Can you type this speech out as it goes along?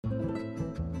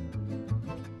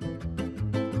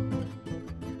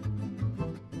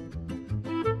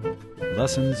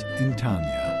Lessons in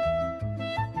Tanya.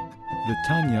 The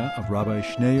Tanya of Rabbi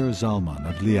Schneur Zalman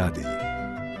of Liadi,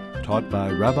 taught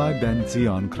by Rabbi Ben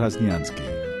Zion Krasniansky.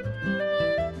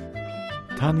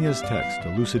 Tanya's text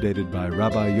elucidated by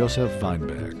Rabbi Yosef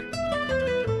Weinberg.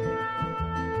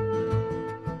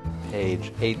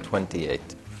 Page 828.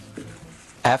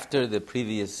 After the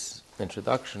previous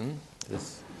introduction,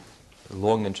 this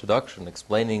long introduction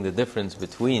explaining the difference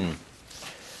between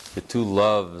the two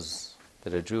loves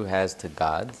that a Jew has to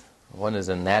God, one is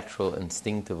a natural,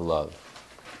 instinctive love,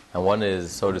 and one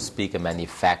is, so to speak, a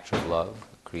manufactured love,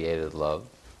 a created love,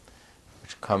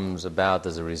 which comes about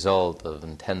as a result of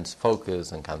intense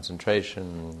focus and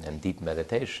concentration and deep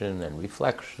meditation and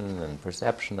reflection and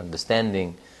perception,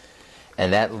 understanding,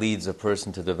 and that leads a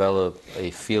person to develop a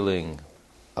feeling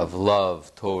of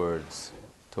love towards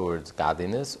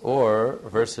godliness, or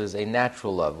versus a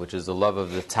natural love, which is the love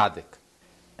of the tzaddik.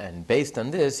 And based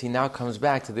on this, he now comes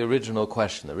back to the original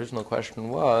question. The original question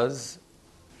was,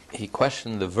 he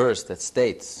questioned the verse that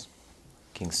states,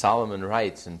 King Solomon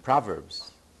writes in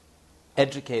Proverbs,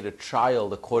 educate a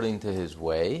child according to his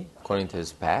way, according to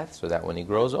his path, so that when he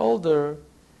grows older,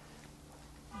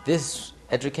 this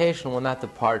education will not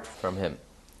depart from him.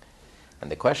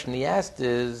 And the question he asked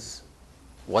is,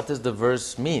 what does the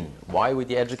verse mean? Why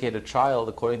would you educate a child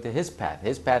according to his path?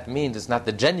 His path means it's not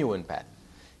the genuine path.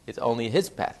 It's only his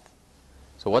path.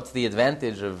 So what's the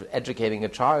advantage of educating a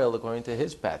child according to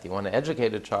his path? You want to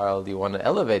educate a child, you want to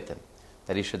elevate him,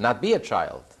 that he should not be a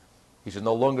child. He should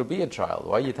no longer be a child.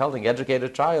 Why are you telling educate a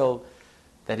child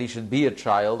that he should be a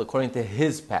child according to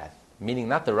his path? Meaning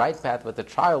not the right path, but the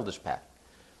childish path.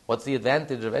 What's the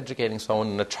advantage of educating someone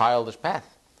in a childish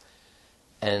path?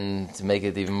 And to make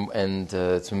it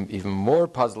it's even more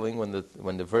puzzling when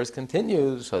the verse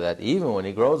continues, so that even when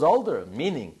he grows older,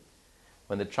 meaning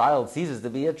when the child ceases to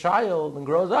be a child and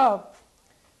grows up,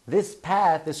 this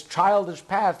path, this childish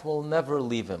path, will never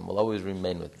leave him, will always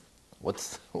remain with him.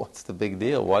 What's the big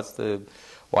deal?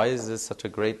 Why is this such a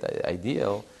great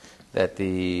ideal that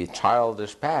the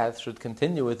childish path should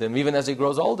continue with him even as he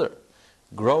grows older?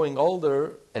 Growing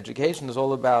older, education is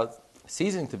all about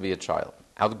ceasing to be a child,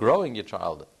 outgrowing your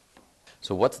childhood.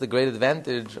 So what's the great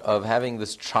advantage of having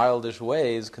this childish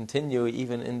ways continue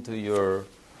even into your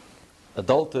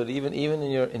adulthood, even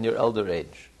in your elder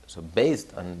age? So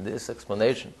based on this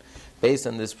explanation, based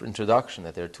on this introduction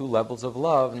that there are two levels of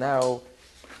love, now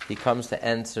he comes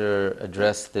to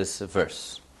address this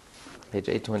verse. Page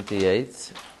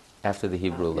 828, after the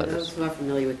Hebrew letters. Those who are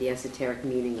familiar with the esoteric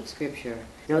meaning of Scripture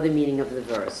know the meaning of the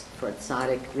verse, for a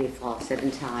tzaddik may fall 7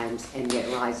 times and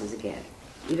yet rises again.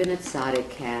 Even a tzaddik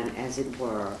can, as it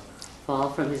were, fall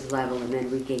from his level and then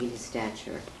regain his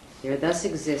stature. There thus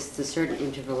exists a certain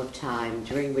interval of time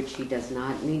during which he does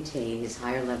not maintain his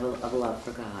higher level of love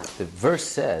for God. The verse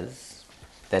says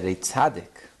that a tzaddik,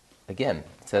 again,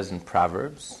 it says in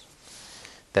Proverbs,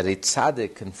 that a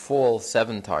tzaddik can fall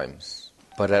 7 times,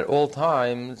 but at all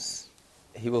times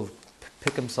he will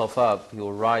pick himself up, he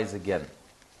will rise again.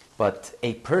 But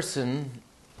a person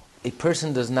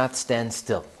does not stand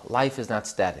still. Life is not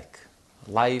static.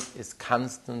 Life is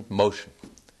constant motion.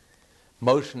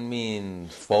 Motion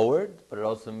means forward, but it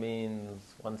also means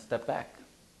 1 step back,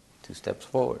 2 steps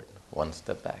forward, 1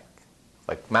 step back.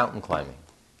 Like mountain climbing.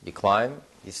 You climb,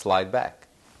 you slide back.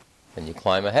 Then you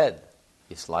climb ahead,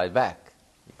 you slide back.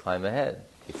 You climb ahead,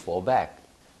 you fall back.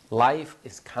 Life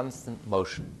is constant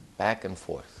motion, back and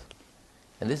forth.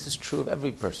 And this is true of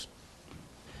every person.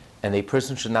 And a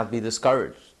person should not be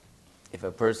discouraged. If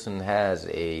a person has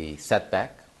a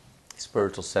setback, a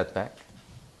spiritual setback,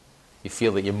 you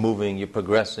feel that you're moving, you're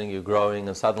progressing, you're growing,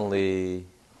 and suddenly you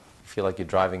feel like you're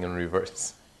driving in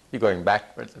reverse. You're going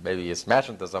backwards, and maybe you smash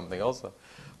into something also.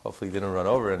 Hopefully you didn't run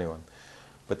over anyone.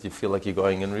 But you feel like you're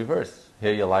going in reverse.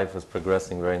 Here your life is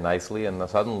progressing very nicely, and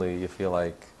suddenly you feel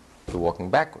like you're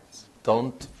walking backwards.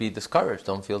 Don't be discouraged,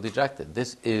 don't feel dejected.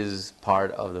 This is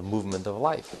part of the movement of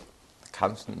life, the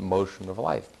constant motion of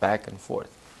life, back and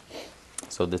forth.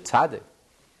 So the tzaddik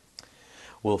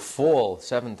will fall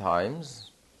 7 times.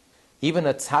 Even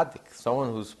a tzaddik, someone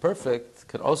who's perfect,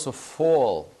 can also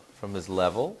fall from his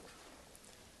level,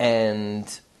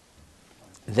 and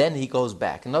then he goes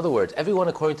back. In other words, everyone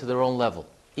according to their own level.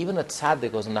 Even a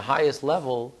tzaddik goes on the highest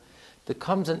level, there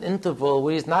comes an interval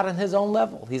where he's not on his own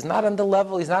level. He's not on the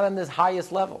level, he's not on his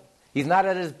highest level. He's not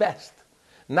at his best.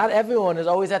 Not everyone is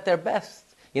always at their best.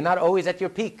 You're not always at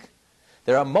your peak.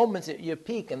 There are moments at your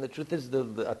peak, and the truth is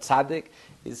a tzaddik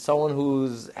is someone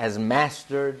who has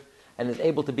mastered and is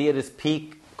able to be at his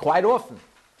peak quite often,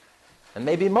 and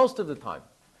maybe most of the time.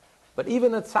 But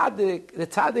even the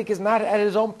tzaddik is not at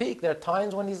his own peak. There are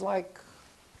times when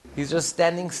he's just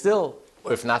standing still.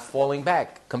 or if not falling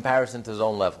back, comparison to his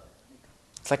own level.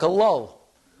 It's like a lull,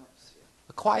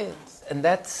 a quiet, and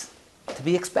that's to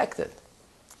be expected.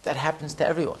 That happens to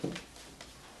everyone.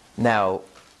 Now,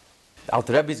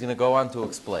 Alter Rebbe is going to go on to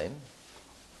explain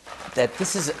that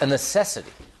this is a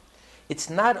necessity. It's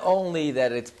not only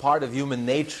that it's part of human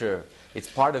nature, it's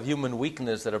part of human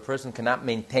weakness that a person cannot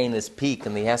maintain his peak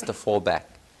and he has to fall back.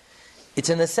 It's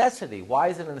a necessity. Why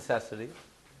is it a necessity?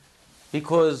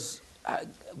 Because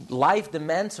life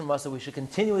demands from us that we should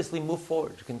continuously move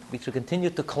forward. We should continue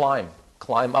to climb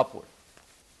upward.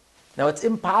 Now, it's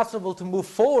impossible to move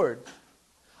forward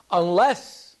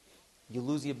unless you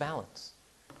lose your balance.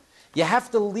 You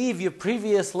have to leave your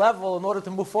previous level in order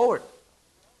to move forward.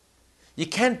 You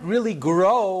can't really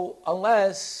grow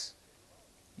unless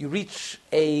you reach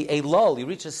a lull. You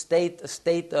reach a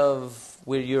state of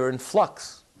where you're in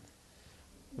flux,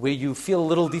 where you feel a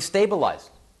little destabilized.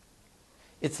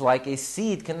 It's like a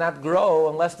seed cannot grow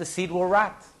unless the seed will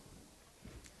rot.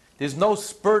 There's no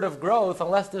spurt of growth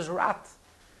unless there's rot.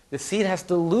 The seed has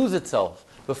to lose itself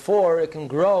before it can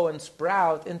grow and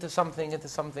sprout into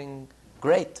something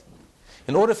great.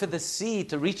 In order for the seed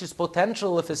to reach its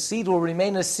potential, if a seed will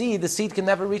remain a seed, the seed can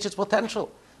never reach its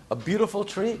potential. A beautiful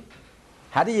tree.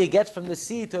 How do you get from the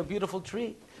seed to a beautiful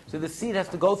tree? So the seed has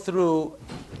to go through...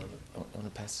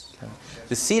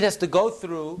 The seed has to go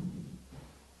through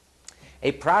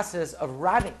a process of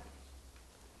rotting.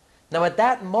 Now at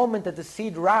that moment that the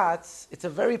seed rots, it's a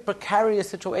very precarious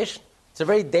situation. It's a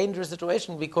very dangerous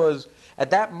situation because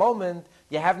at that moment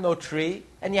you have no tree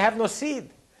and you have no seed.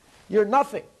 You're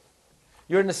nothing.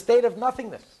 You're in a state of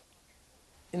nothingness.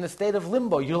 In a state of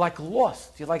limbo. You're like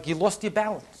lost. You're like you lost your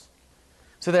balance.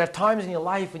 So there are times in your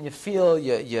life when you feel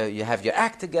you have your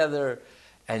act together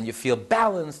and you feel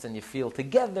balanced and you feel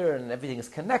together and everything is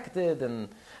connected and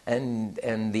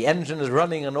the engine is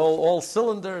running on all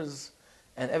cylinders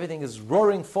and everything is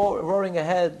roaring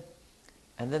ahead,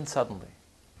 and then suddenly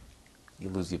you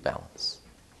lose your balance.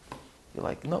 You're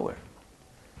like nowhere.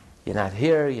 You're not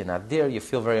here, you're not there, you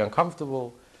feel very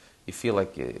uncomfortable, you feel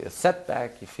like a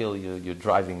setback, you feel you're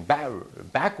driving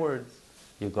backwards,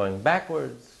 you're going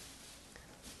backwards.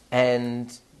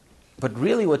 But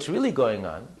really what's really going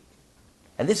on,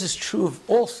 and this is true of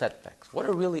all setbacks, what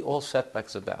are really all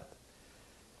setbacks about?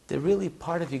 They're really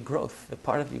part of your growth. They're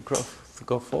part of your growth to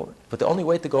go forward. But the only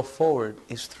way to go forward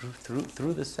is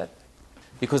through the setback.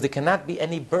 Because there cannot be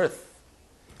any birth.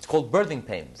 It's called birthing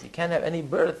pains. You can't have any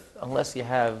birth unless you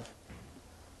have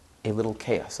a little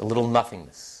chaos, a little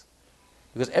nothingness.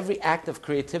 Because every act of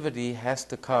creativity has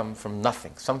to come from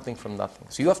nothing, something from nothing.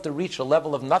 So you have to reach a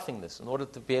level of nothingness in order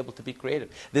to be able to be creative.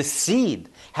 The seed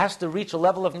has to reach a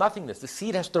level of nothingness. The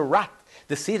seed has to rot.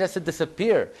 The seed has to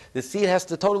disappear. The seed has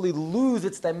to totally lose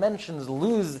its dimensions,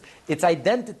 lose its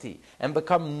identity, and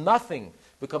become nothing,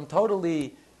 become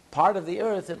totally part of the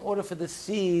earth in order for the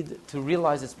seed to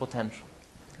realize its potential.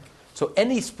 So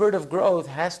any spurt of growth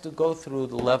has to go through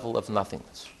the level of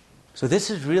nothingness. So this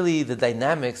is really the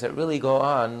dynamics that really go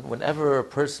on whenever a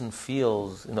person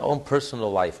feels in their own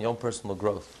personal life, in your own personal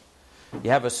growth. You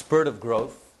have a spurt of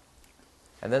growth,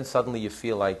 and then suddenly you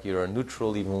feel like you're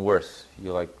neutral, even worse.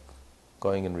 You're like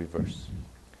going in reverse.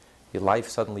 Your life,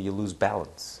 suddenly you lose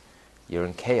balance. You're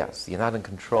in chaos. You're not in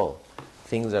control.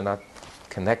 Things are not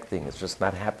connecting. It's just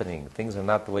not happening. Things are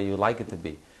not the way you like it to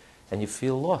be. And you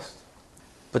feel lost.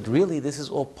 But really, this is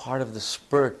all part of the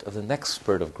spurt of the next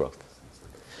spurt of growth.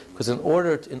 Because in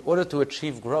order to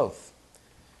achieve growth,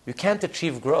 you can't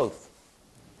achieve growth.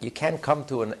 You can't come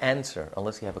to an answer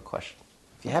unless you have a question.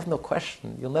 If you have no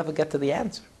question, you'll never get to the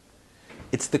answer.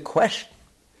 It's the question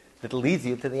that leads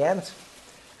you to the answer.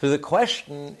 So the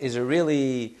question is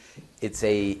it's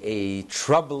a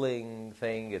troubling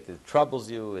thing. It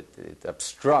troubles you. It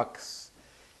obstructs.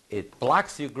 It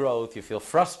blocks your growth. You feel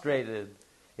frustrated.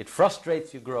 It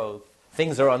frustrates your growth.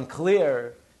 Things are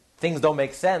unclear. Things don't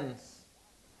make sense.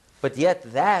 But yet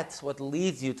that's what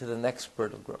leads you to the next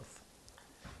spurt of growth.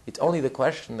 It's only the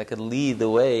question that can lead the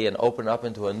way and open up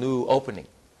into a new opening,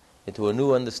 into a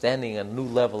new understanding, a new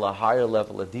level, a higher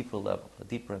level, a deeper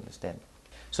understanding.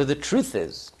 So the truth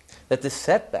is that the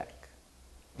setback,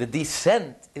 the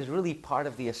descent, is really part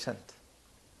of the ascent.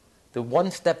 The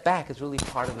one step back is really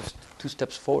part of the 2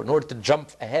 steps forward. In order to jump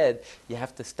ahead, you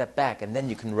have to step back, and then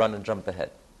you can run and jump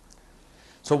ahead.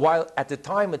 So while at the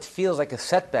time it feels like a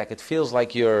setback, it feels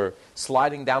like you're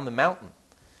sliding down the mountain,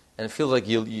 and it feels like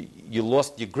you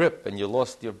lost your grip and you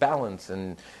lost your balance,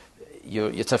 and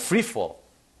it's a free fall.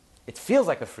 It feels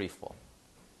like a free fall.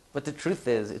 But the truth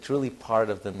is, it's really part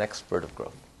of the next spurt of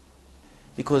growth.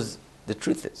 Because the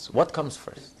truth is, what comes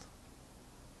first?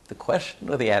 The question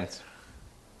or the answer?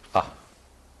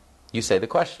 You say the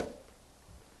question.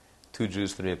 2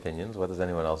 Jews, 3 opinions. What does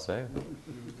anyone else say?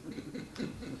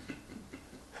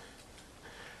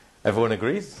 Everyone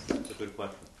agrees? It's a good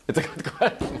question. It's a good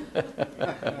question.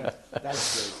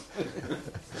 That's good.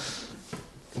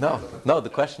 No, the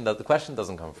question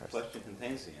doesn't come first. The question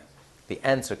contains the answer. The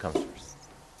answer comes first.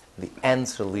 The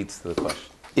answer leads to the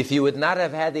question. If you would not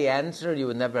have had the answer, you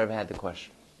would never have had the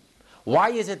question.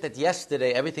 Why is it that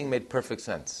yesterday everything made perfect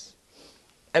sense?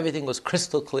 Everything was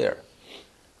crystal clear.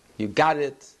 You got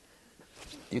it.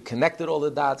 You connected all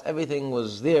the dots. Everything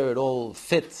was there. It all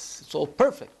fits. It's all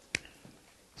perfect.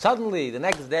 Suddenly, the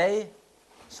next day,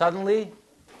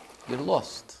 you're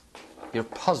lost. You're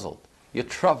puzzled. You're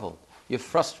troubled. You're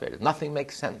frustrated. Nothing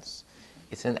makes sense.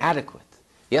 It's inadequate.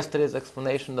 Yesterday's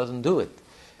explanation doesn't do it.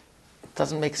 It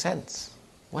doesn't make sense.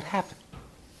 What happened?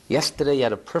 Yesterday you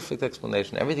had a perfect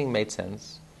explanation. Everything made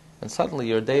sense. And suddenly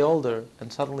you're a day older,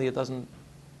 and suddenly it doesn't...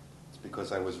 It's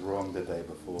because I was wrong the day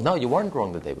before. No, you weren't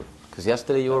wrong the day before. Because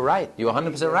yesterday you were right. You were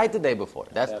 100% right the day before.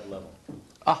 That's that level.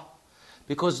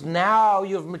 Because now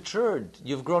you've matured.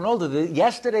 You've grown older.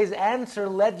 Yesterday's answer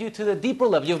led you to the deeper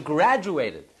level. You've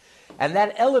graduated. And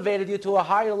that elevated you to a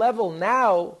higher level.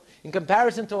 Now, in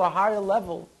comparison to a higher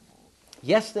level,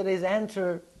 yesterday's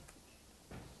answer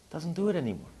doesn't do it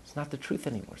anymore. It's not the truth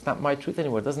anymore. It's not my truth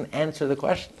anymore. It doesn't answer the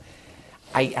question.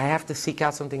 I have to seek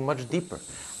out something much deeper.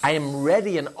 I am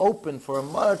ready and open for a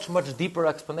much, much deeper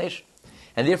explanation.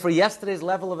 And therefore, yesterday's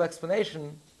level of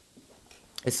explanation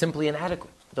is simply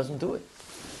inadequate. It doesn't do it.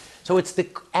 So it's the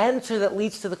answer that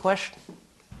leads to the question.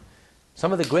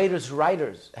 Some of the greatest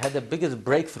writers had the biggest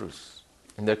breakthroughs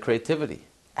in their creativity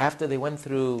after they went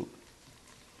through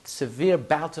severe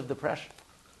bouts of depression.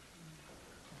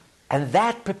 And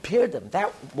that prepared them. That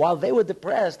while they were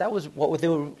depressed, that was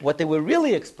what they were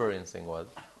really experiencing was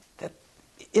that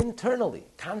internally,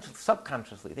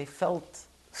 subconsciously, they felt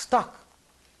stuck.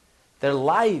 Their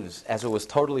lives, as it was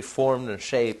totally formed and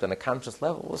shaped on a conscious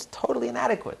level, was totally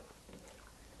inadequate.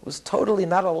 It was totally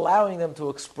not allowing them to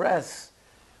express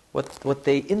what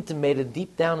they intimated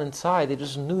deep down inside. They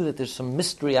just knew that there's some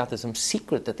mystery out there, some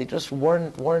secret that they just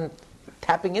weren't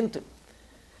tapping into.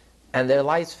 And their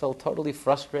lives felt totally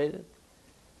frustrated.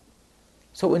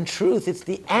 So in truth, it's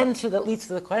the answer that leads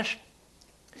to the question.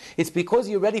 It's because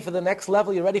you're ready for the next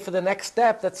level, you're ready for the next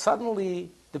step, that suddenly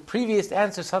the previous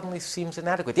answer suddenly seems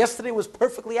inadequate. Yesterday was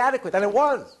perfectly adequate, and it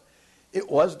was. It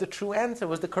was the true answer, it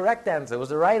was the correct answer, it was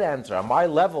the right answer. On my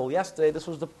level, yesterday, this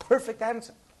was the perfect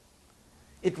answer.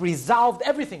 It resolved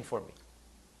everything for me.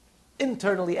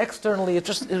 Internally, externally, it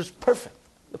was perfect.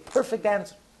 The perfect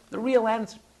answer, the real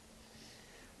answer.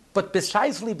 But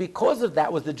precisely because of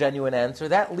that was the genuine answer,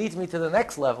 that leads me to the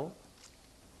next level.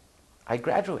 I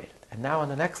graduated. And now on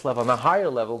the next level, on a higher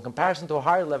level, in comparison to a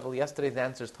higher level, yesterday's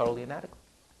answer is totally inadequate.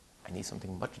 I need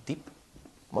something much deeper,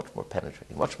 much more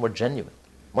penetrating, much more genuine,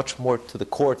 much more to the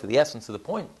core, to the essence, to the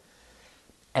point.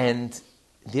 And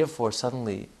therefore,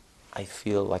 suddenly, I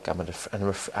feel like I'm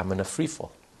in a free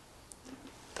fall.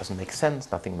 It doesn't make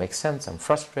sense, nothing makes sense, I'm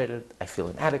frustrated, I feel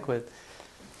inadequate,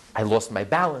 I lost my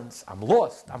balance, I'm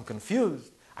lost, I'm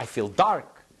confused, I feel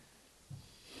dark.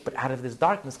 But out of this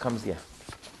darkness comes the...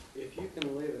 If you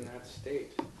can live in that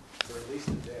state for at least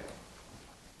a day,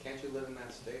 can't you live in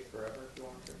that state forever if you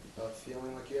want to? Of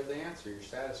feeling like you have the answer, you're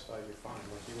satisfied, you're fine,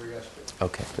 like you were yesterday.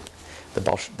 Okay.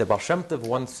 The Baal Shem Tov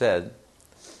once said,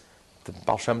 the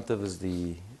Baal Shem Tov is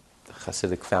the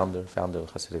Hasidic founder of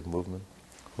the Hasidic movement,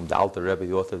 whom the Alter Rebbe,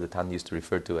 the author of the Tanya, used to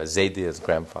refer to as Zaydi, as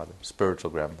grandfather,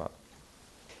 spiritual grandfather.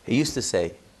 He used to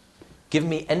say, give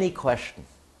me any question,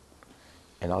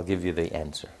 and I'll give you the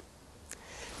answer.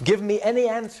 Give me any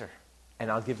answer, and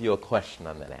I'll give you a question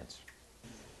on that answer.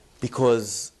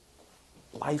 Because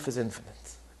life is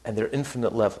infinite, and there are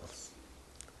infinite levels.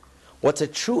 What's a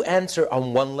true answer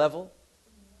on one level?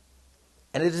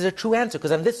 And it is a true answer,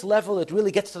 because on this level it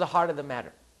really gets to the heart of the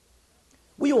matter.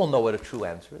 We all know what a true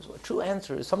answer is. What a true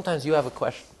answer is, sometimes you have a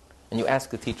question, and you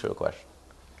ask the teacher a question.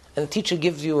 And the teacher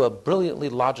gives you a brilliantly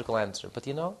logical answer, but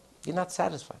you're not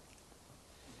satisfied.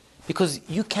 Because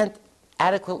you can't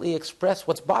adequately express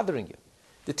what's bothering you.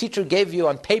 The teacher gave you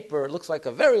on paper, it looks like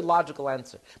a very logical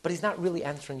answer, but he's not really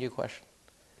answering your question.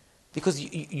 Because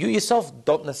you yourself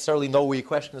don't necessarily know where your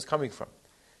question is coming from.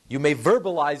 You may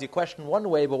verbalize your question one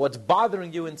way, but what's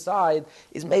bothering you inside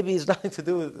is maybe it's nothing to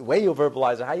do with the way you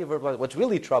verbalize it, how you verbalize it, what's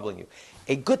really troubling you.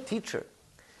 A good teacher,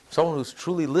 someone who's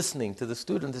truly listening to the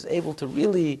student, is able to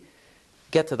really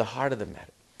get to the heart of the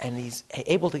matter. And he's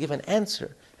able to give an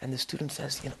answer, and the student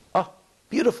says, oh,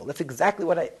 beautiful, that's exactly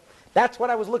that's what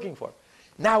I was looking for.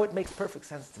 Now it makes perfect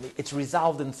sense to me. It's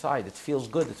resolved inside, it feels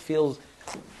good, it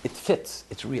fits,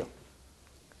 it's real.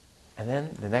 And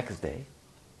then the next day,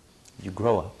 you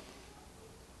grow up,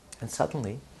 and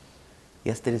suddenly,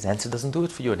 yesterday's answer doesn't do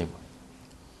it for you anymore.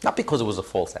 Not because it was a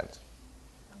false answer.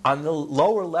 On the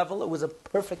lower level, it was a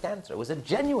perfect answer. It was a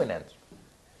genuine answer.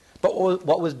 But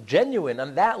what was genuine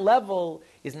on that level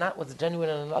is not what's genuine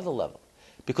on another level.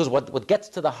 Because what gets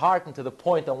to the heart and to the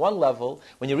point on one level,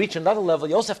 when you reach another level,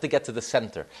 you also have to get to the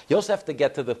center. You also have to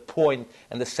get to the point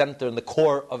and the center and the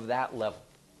core of that level.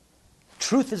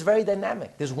 Truth is very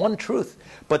dynamic. There's one truth.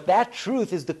 But that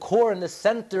truth is the core and the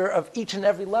center of each and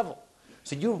every level.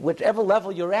 So whichever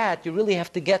level you're at, you really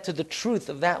have to get to the truth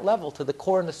of that level, to the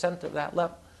core and the center of that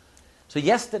level. So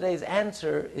yesterday's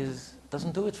answer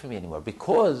doesn't do it for me anymore,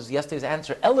 because yesterday's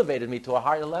answer elevated me to a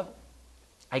higher level.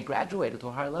 I graduated to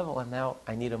a higher level, and now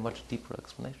I need a much deeper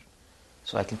explanation.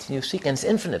 So I continue seeking, and it's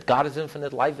infinite. God is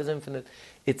infinite, life is infinite.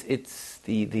 It's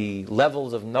the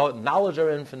levels of knowledge are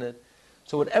infinite.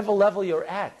 So whatever level you're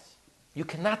at, you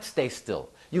cannot stay still.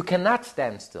 You cannot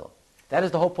stand still. That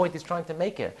is the whole point he's trying to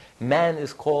make here. Man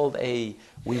is called we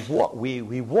walk, we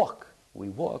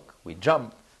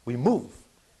jump, we move.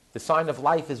 The sign of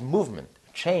life is movement,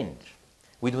 change.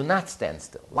 We do not stand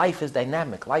still. Life is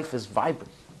dynamic, life is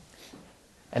vibrant.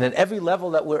 And at every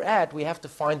level that we're at, we have to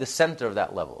find the center of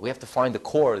that level. We have to find the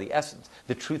core, the essence,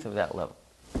 the truth of that level.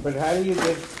 But how do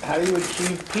you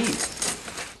achieve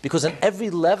peace? Because on every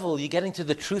level, you're getting to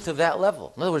the truth of that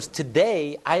level. In other words,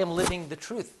 today, I am living the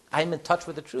truth. I am in touch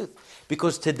with the truth.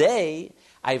 Because today,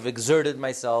 I've exerted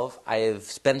myself, I have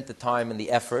spent the time and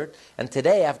the effort, and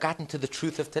today I've gotten to the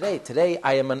truth of today. Today,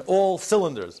 I am on all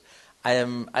cylinders.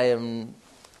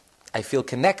 I feel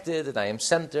connected, and I am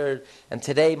centered, and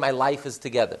today my life is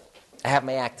together. I have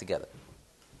my act together.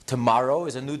 Tomorrow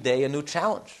is a new day, a new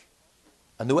challenge,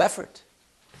 a new effort.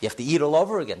 You have to eat all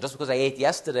over again. Just because I ate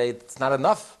yesterday, it's not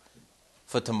enough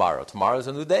for tomorrow. Tomorrow is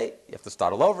a new day. You have to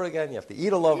start all over again. You have to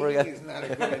eat all over again. Eating is not a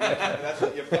good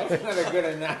analogy. That's not a good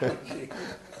analogy.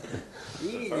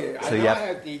 Eating it. So I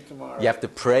have to eat tomorrow. You have to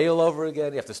pray all over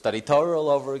again. You have to study Torah all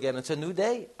over again. It's a new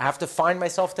day. I have to find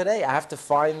myself today. I have to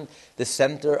find the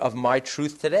center of my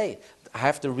truth today. I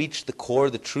have to reach the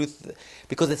core, the truth,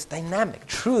 because it's dynamic.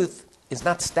 Truth is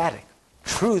not static.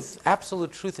 Truth,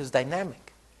 absolute truth, is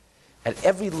dynamic. At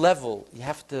every level, you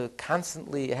have to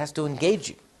constantly, it has to engage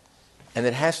you. And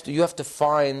you have to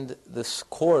find this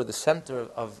core, the center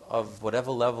of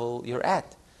whatever level you're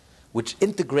at, which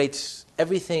integrates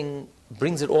everything,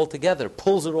 brings it all together,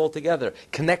 pulls it all together,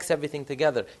 connects everything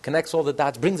together, connects all the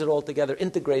dots, brings it all together,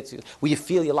 integrates you, where you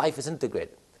feel your life is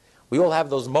integrated. We all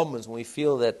have those moments when we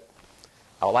feel that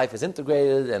our life is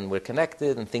integrated and we're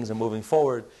connected and things are moving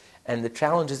forward. And the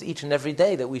challenge is each and every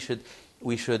day that we should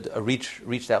reach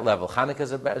that level.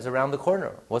 Hanukkah is around the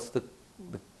corner. What's the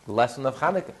lesson of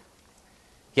Hanukkah?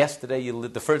 Yesterday,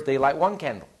 the first day, you light one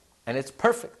candle, and it's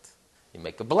perfect. You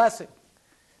make a blessing.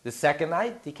 The second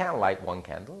night, you can't light one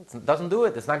candle. It doesn't do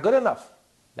it. It's not good enough.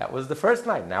 That was the first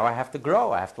night. Now I have to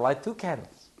grow. I have to light two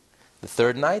candles. The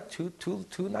third night, two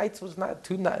nights was not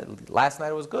two nights. Last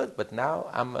night was good, but now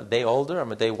I'm a day older.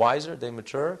 I'm a day wiser, a day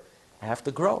mature. I have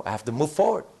to grow. I have to move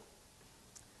forward.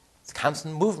 It's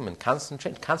constant movement, constant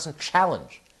change, constant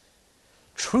challenge.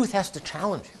 Truth has to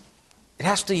challenge you. It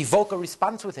has to evoke a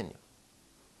response within you.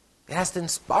 It has to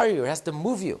inspire you. It has to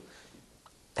move you.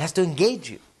 It has to engage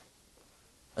you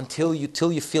until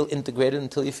you feel integrated,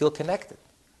 until you feel connected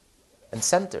and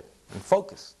centered and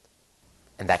focused.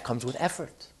 And that comes with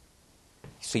effort.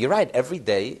 So you're right. Every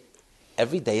day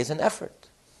is an effort.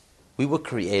 We were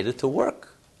created to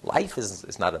work. Life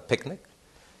is not a picnic.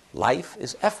 Life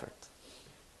is effort.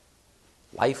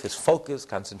 Life is focus,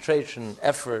 concentration,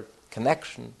 effort,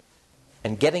 connection,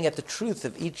 and getting at the truth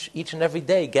of each and every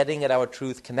day, getting at our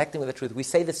truth, connecting with the truth. We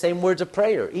say the same words of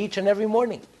prayer each and every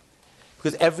morning.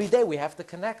 Because every day we have to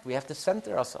connect, we have to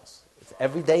center ourselves.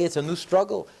 Every day it's a new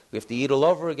struggle. We have to eat all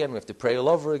over again, we have to pray all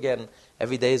over again.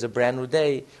 Every day is a brand new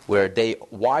day. We're a day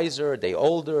wiser, a day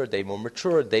older, a day more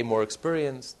mature, a day more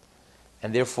experienced.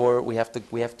 And therefore we have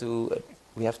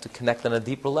to connect on a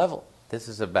deeper level. This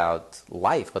is about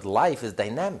life, but life is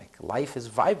dynamic. Life is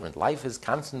vibrant. Life is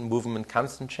constant movement,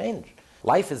 constant change.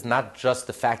 Life is not just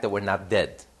the fact that we're not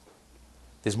dead.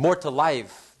 There's more to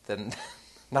life than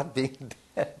not being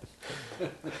dead.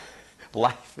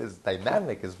 Life is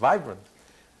dynamic, is vibrant.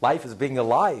 Life is being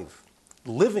alive,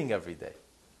 living every day,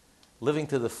 living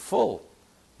to the full,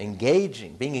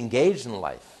 engaging, being engaged in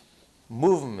life,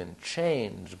 movement,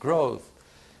 change, growth.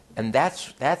 And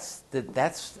that's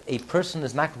a person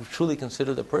is not truly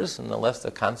considered a person unless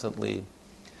they're constantly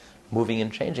moving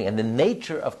and changing. And the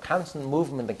nature of constant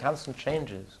movement and constant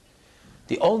changes,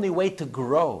 the only way to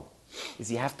grow is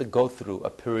you have to go through a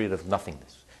period of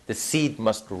nothingness. The seed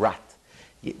must rot.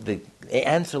 The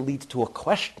answer leads to a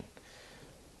question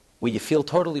where you feel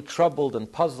totally troubled and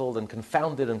puzzled and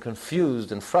confounded and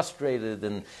confused and frustrated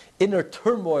and inner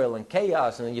turmoil and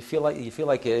chaos, and you feel like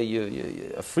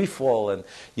you a free fall, and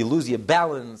you lose your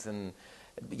balance. And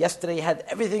yesterday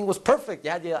everything was perfect.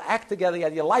 You had your act together, you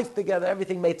had your life together,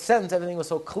 everything made sense, everything was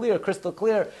so clear, crystal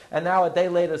clear, and now a day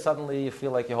later suddenly you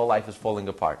feel like your whole life is falling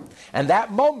apart. And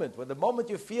that moment, the moment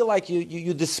you feel like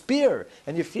you despair,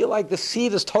 and you feel like the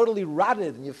seed is totally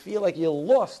rotted, and you feel like you're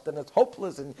lost and it's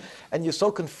hopeless, and you're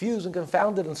so confused and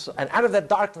confounded, and out of that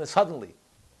darkness suddenly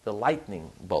the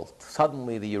lightning bolt,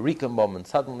 suddenly the eureka moment,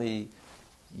 suddenly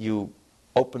you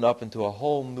open up into a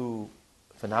whole new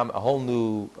phenomenon, a whole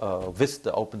new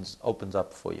vista opens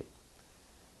up for you,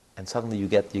 and suddenly you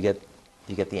get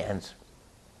the answer,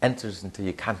 enters into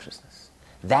your consciousness.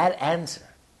 That answer,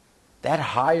 that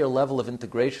higher level of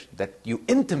integration that you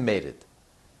intimated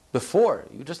before,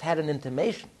 you just had an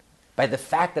intimation by the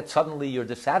fact that suddenly you're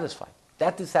dissatisfied.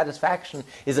 That dissatisfaction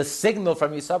is a signal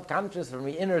from your subconscious, from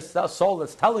your inner soul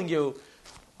that's telling you,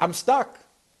 I'm stuck.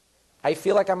 I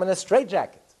feel like I'm in a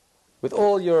straitjacket. With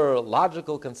all your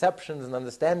logical conceptions and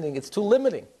understanding, it's too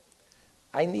limiting.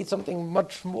 I need something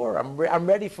much more. I'm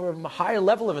ready for a higher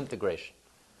level of integration,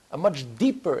 a much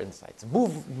deeper insight,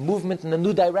 movement in a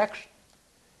new direction.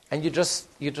 And you're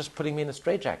just putting me in a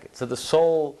straitjacket. So the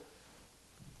soul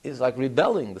is like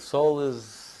rebelling. The soul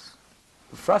is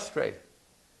frustrated.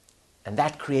 And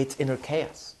that creates inner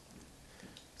chaos.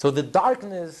 So the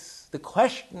darkness, the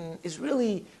question is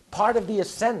really part of the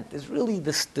ascent, is really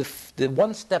the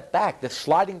one step back, the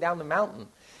sliding down the mountain,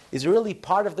 is really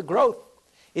part of the growth.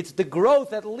 It's the growth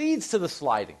that leads to the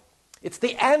sliding. It's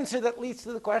the answer that leads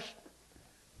to the question.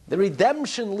 The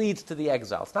redemption leads to the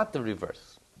exile. It's not the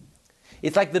reverse.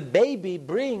 It's like the baby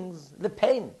brings the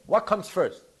pain. What comes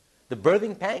first? The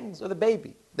birthing pangs or the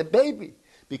baby? The baby.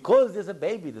 Because there's a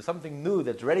baby, there's something new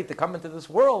that's ready to come into this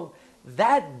world,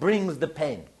 that brings the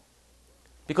pain.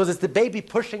 Because it's the baby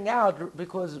pushing out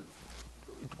because it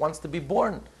wants to be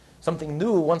born. Something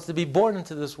new wants to be born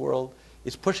into this world.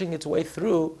 It's pushing its way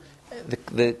through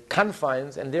the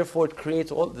confines, and therefore it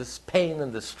creates all this pain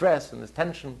and this stress and this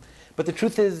tension. But the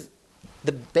truth is,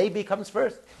 the baby comes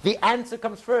first. The answer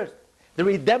comes first. The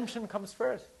redemption comes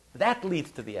first. That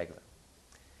leads to the exile.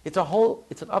 It's a whole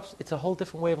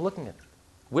different way of looking at it.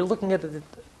 We're looking at it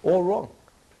all wrong.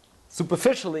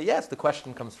 Superficially, yes, the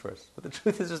question comes first. But the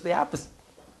truth is just the opposite.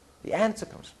 The answer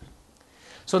comes first.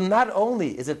 So not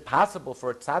only is it possible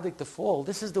for a tzaddik to fall,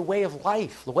 this is the way of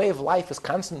life. The way of life is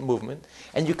constant movement.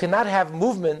 And you cannot have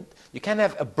movement, you can't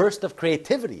have a burst of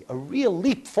creativity, a real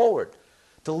leap forward,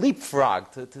 to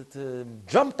leapfrog, to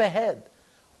jump ahead,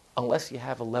 unless you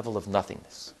have a level of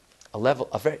nothingness,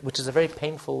 which is a very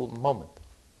painful moment.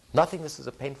 Nothingness is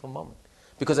a painful moment.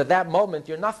 Because at that moment,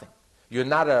 you're nothing. You're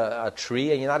not a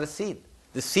tree and you're not a seed.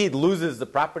 The seed loses the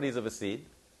properties of a seed.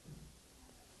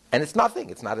 And it's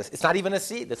nothing. It's not even a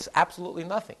seed. It's absolutely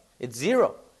nothing. It's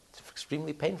zero. It's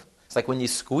extremely painful. It's like when you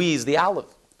squeeze the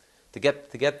olive to get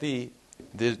the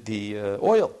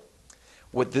oil.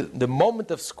 With the moment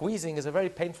of squeezing is a very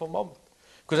painful moment.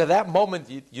 Because at that moment,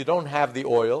 you don't have the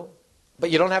oil,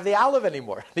 but you don't have the olive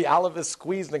anymore. The olive is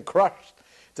squeezed and crushed.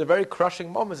 It's a very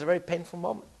crushing moment. It's a very painful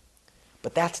moment.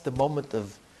 But that's the moment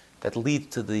that leads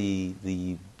to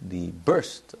the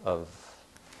burst of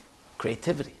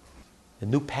creativity, a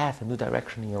new path, a new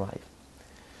direction in your life.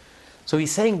 So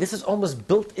he's saying this is almost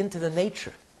built into the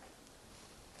nature,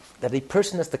 that a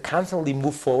person has to constantly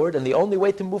move forward, and the only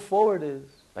way to move forward is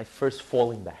by first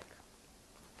falling back,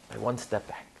 by one step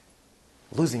back,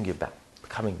 losing your balance,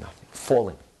 becoming nothing,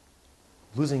 falling,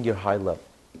 losing your high level.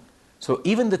 So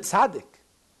even the tzaddik,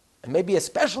 and maybe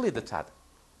especially the tzaddik,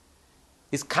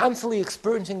 is constantly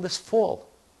experiencing this fall.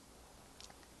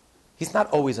 He's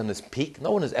not always on his peak.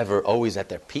 No one is ever always at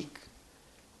their peak.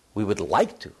 We would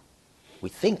like to. We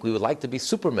think we would like to be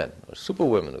supermen or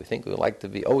superwomen. We think we would like to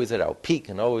be always at our peak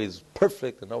and always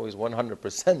perfect and always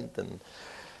 100%.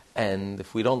 And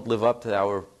if we don't live up to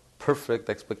our perfect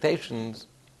expectations,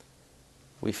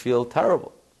 we feel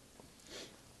terrible.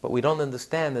 But we don't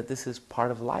understand that this is part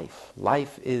of life.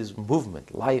 Life is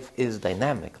movement. Life is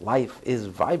dynamic. Life is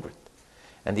vibrant.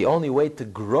 And the only way to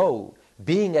grow,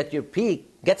 being at your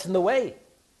peak, gets in the way.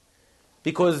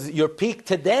 Because your peak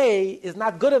today is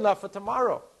not good enough for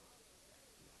tomorrow.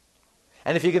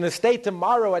 And if you're going to stay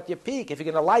tomorrow at your peak, if you're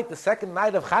going to light the second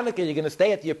night of Hanukkah, you're going to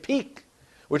stay at your peak,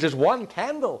 which is one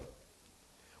candle,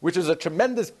 which is a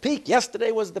tremendous peak.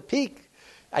 Yesterday was the peak.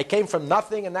 I came from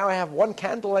nothing, and now I have one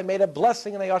candle. I made a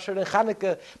blessing, and I ushered in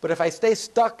Hanukkah. But if I stay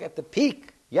stuck at the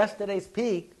peak, yesterday's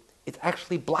peak, it's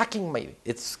actually blocking me.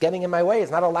 It's getting in my way.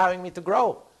 It's not allowing me to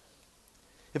grow.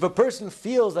 If a person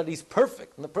feels that he's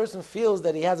perfect and the person feels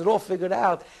that he has it all figured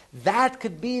out, that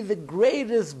could be the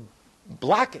greatest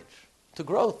blockage to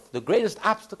growth, the greatest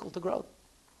obstacle to growth.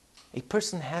 A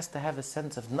person has to have a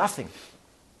sense of nothing,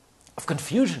 of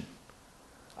confusion,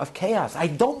 of chaos. I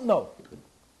don't know.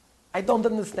 I don't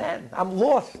understand. I'm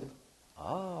lost.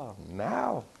 Oh,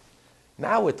 now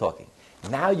we're talking.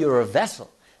 Now you're a vessel.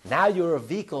 Now you're a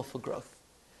vehicle for growth.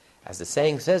 As the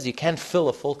saying says, you can't fill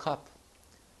a full cup.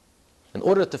 In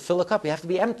order to fill a cup, you have to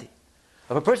be empty.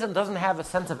 If a person doesn't have a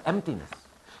sense of emptiness,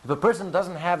 if a person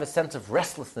doesn't have a sense of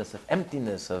restlessness, of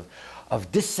emptiness,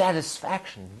 of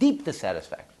dissatisfaction, deep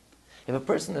dissatisfaction, if a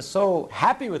person is so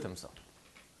happy with himself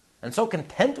and so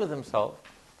content with himself,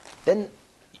 then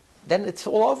it's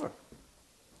all over.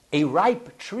 A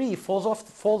ripe tree falls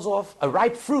off, a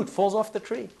ripe fruit falls off the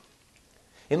tree.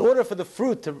 In order for the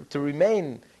fruit to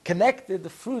remain connected, the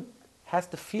fruit has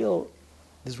to feel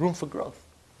there's room for growth.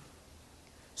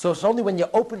 So it's only when you're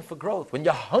open for growth, when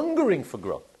you're hungering for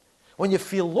growth, when you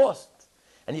feel lost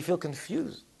and you feel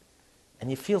confused and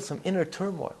you feel some inner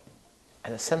turmoil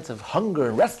and a sense of hunger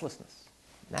and restlessness,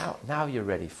 now you're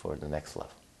ready for the next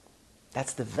level.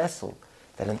 That's the vessel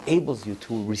that enables you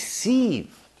to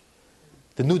receive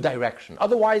the new direction.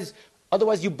 Otherwise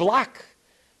you block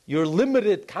your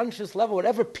limited conscious level.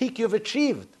 Whatever peak you've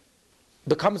achieved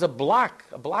becomes a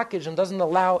blockage, and doesn't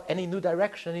allow any new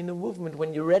direction, any new movement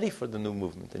when you're ready for the new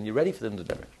movement and you're ready for the new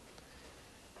direction.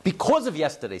 Because of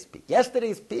yesterday's peak.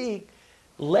 Yesterday's peak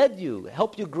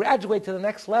helped you graduate to the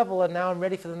next level, and now I'm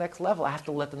ready for the next level. I have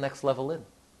to let the next level in.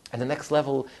 And the next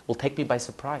level will take me by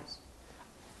surprise.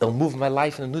 It'll move my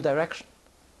life in a new direction.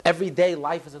 Every day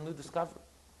life is a new discovery.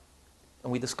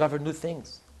 And we discover new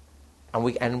things. And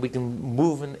we can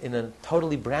move in a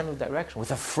totally brand new direction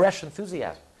with a fresh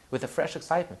enthusiasm, with a fresh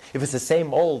excitement. If it's the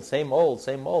same old,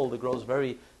 it grows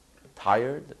very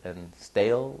tired and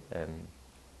stale, and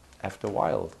after a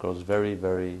while it grows very,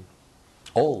 very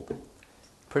old. The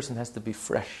person has to be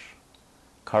fresh,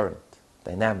 current,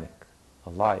 dynamic,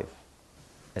 alive,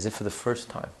 as if for the first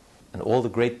time. And all the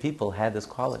great people had this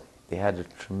quality. They had a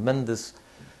tremendous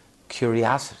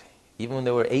curiosity. Even when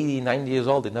they were 80, 90 years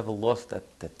old, they never lost that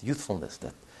youthfulness,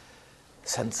 that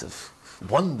sense of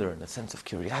wonder and a sense of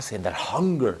curiosity and that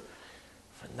hunger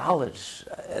for knowledge,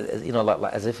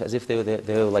 as if they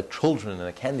were like children in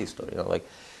a candy store, like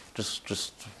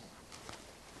just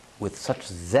with such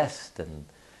zest and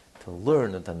to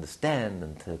learn and to understand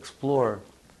and to explore.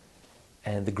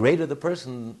 And the greater the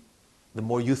person, the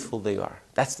more youthful they are.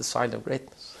 That's the sign of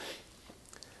greatness.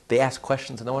 They ask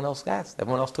questions that no one else asked.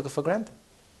 Everyone else took it for granted.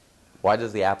 Why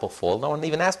does the apple fall? No one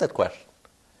even asked that question.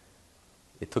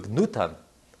 It took Newton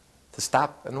to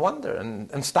stop and wonder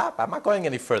and stop. I'm not going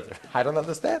any further. I don't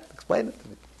understand. Explain it to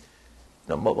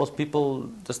me. Most people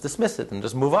just dismiss it and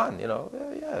just move on.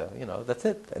 That's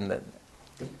it. And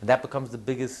that becomes the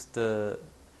biggest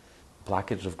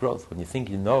blockage of growth, when you think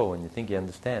you know, when you think you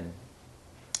understand.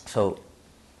 So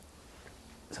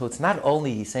it's not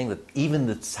only he's saying that even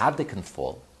the tzaddik can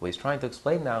fall. What he's trying to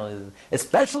explain now is,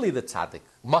 especially the tzaddik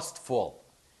must fall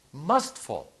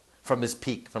from his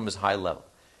peak, from his high level,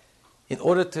 in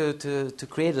order to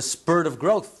create a spurt of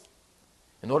growth,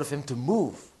 in order for him to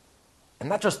move, and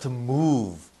not just to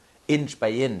move inch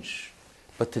by inch,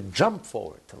 but to jump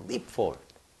forward, to leap forward,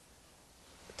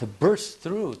 to burst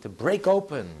through, to break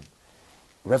open,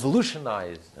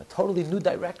 revolutionize a totally new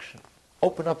direction,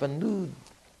 open up a new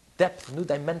depth, new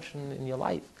dimension in your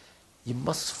life. You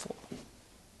must fall.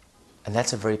 And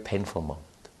that's a very painful moment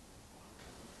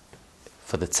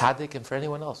for the tzaddik and for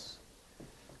anyone else.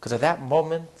 Because at that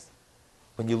moment,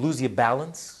 when you lose your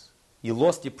balance, you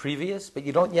lost your previous, but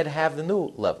you don't yet have the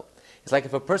new level. It's like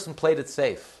if a person played it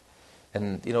safe,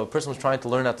 and a person was trying to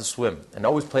learn how to swim, and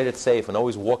always played it safe, and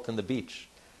always walked on the beach,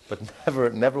 but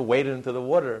never waded into the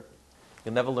water,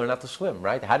 you'll never learn how to swim,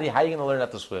 right? How are you going to learn how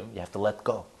to swim? You have to let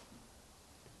go.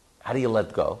 How do you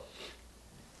let go?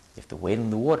 You have to wade in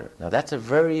the water. Now that's a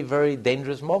very, very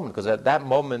dangerous moment, because at that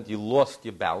moment you lost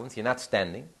your balance. You're not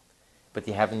standing, but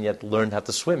you haven't yet learned how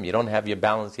to swim. You don't have your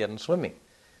balance yet in swimming.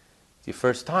 It's your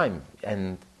first time.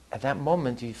 And at that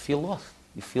moment you feel lost.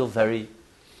 You feel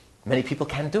many people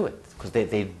can't do it, because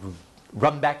they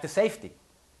run back to safety.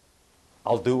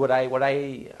 I'll do what I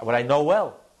know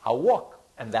well. I'll walk.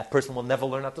 And that person will never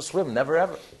learn how to swim, never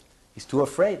ever. He's too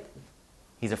afraid.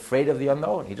 He's afraid of the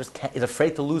unknown. He's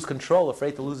afraid to lose control,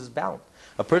 afraid to lose his balance.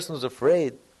 A person who's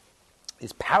afraid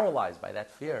is paralyzed by that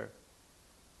fear.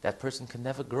 That person can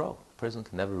never grow. A person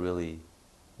can never really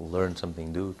learn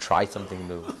something new, try something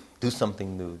new, do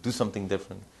something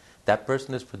different. That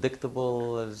person is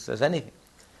predictable as anything.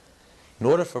 In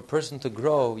order for a person to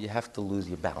grow, you have to lose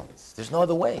your balance. There's no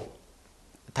other way.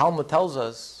 The Talmud tells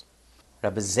us,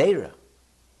 Rabbi Zera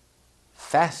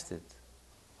fasted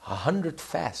 100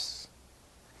 fasts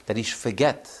that he should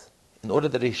forget, in order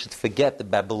that he should forget the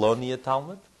Babylonian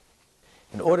Talmud,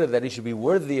 in order that he should be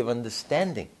worthy of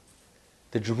understanding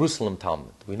the Jerusalem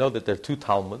Talmud. We know that there are two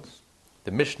Talmuds.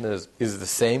 The Mishnah is the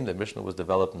same. The Mishnah was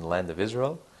developed in the land of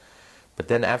Israel. But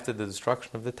then after the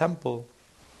destruction of the temple,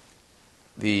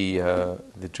 the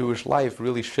Jewish life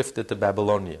really shifted to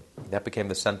Babylonia. That became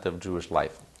the center of Jewish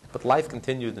life. But life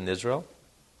continued in Israel.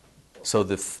 So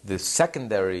the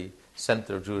secondary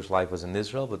center of Jewish life was in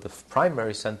Israel, but the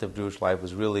primary center of Jewish life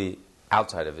was really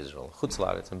outside of Israel, Chutz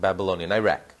La'aretz, in Babylonia, in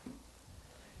Iraq.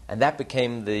 And that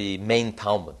became the main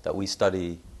Talmud that we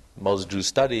study, most Jews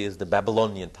study, is the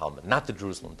Babylonian Talmud, not the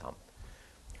Jerusalem Talmud.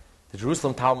 The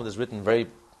Jerusalem Talmud is written very,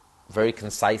 very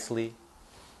concisely,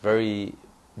 very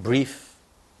brief,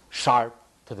 sharp,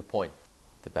 to the point.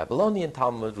 The Babylonian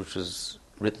Talmud, which was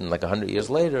written like 100 years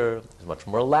later, is much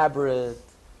more elaborate,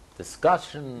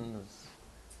 discussions,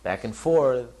 back and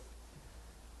forth,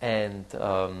 and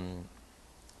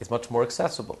it's much more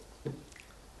accessible.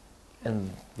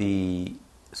 And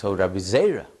so Rabbi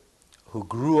Zera, who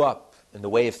grew up in the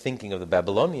way of thinking of the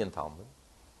Babylonian Talmud,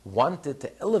 wanted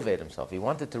to elevate himself. He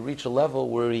wanted to reach a level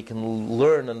where he can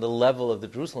learn on the level of the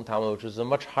Jerusalem Talmud, which was a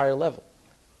much higher level.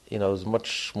 It was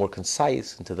much more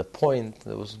concise and to the point.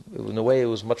 In a way, it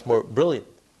was much more brilliant.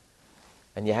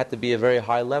 And you had to be a very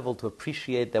high level to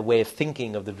appreciate that way of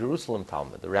thinking of the Jerusalem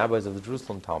Talmud, the rabbis of the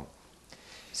Jerusalem Talmud.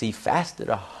 So he fasted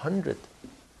 100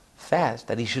 fasts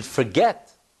that he should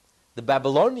forget the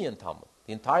Babylonian Talmud,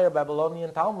 the entire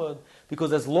Babylonian Talmud,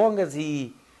 because as long as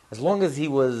he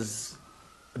was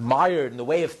mired in the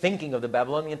way of thinking of the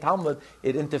Babylonian Talmud,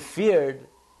 it interfered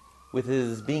with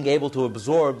his being able to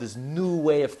absorb this new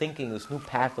way of thinking, this new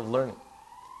path of learning,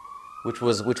 which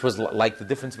was like the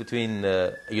difference between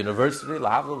a university,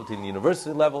 between the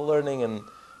university level learning and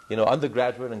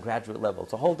undergraduate and graduate level.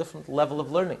 It's a whole different level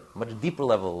of learning, much deeper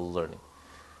level of learning,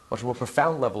 much more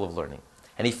profound level of learning.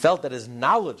 And he felt that his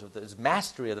knowledge, his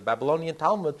mastery of the Babylonian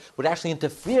Talmud would actually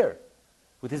interfere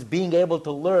with his being able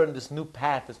to learn this new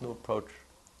path, this new approach,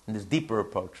 and this deeper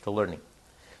approach to learning.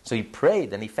 So he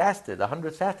prayed and he fasted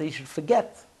 100 fasts that he should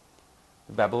forget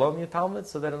the Babylonian Talmud,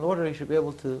 so that in order he should be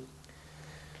able to.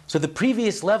 So the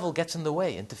previous level gets in the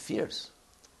way, interferes.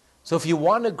 So if you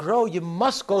want to grow, you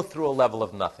must go through a level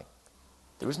of nothing.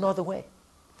 There is no other way.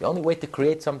 The only way to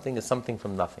create something is something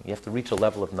from nothing. You have to reach a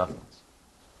level of nothingness.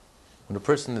 When a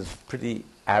person is pretty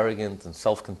arrogant and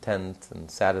self-content and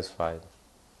satisfied,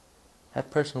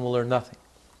 that person will learn nothing.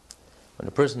 When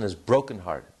a person is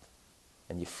broken-hearted,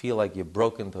 and you feel like you're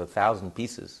broken to 1,000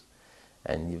 pieces,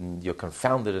 and you're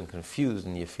confounded and confused,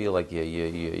 and you feel like you're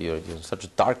in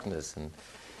such darkness,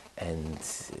 and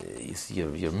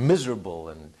you're miserable,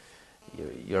 and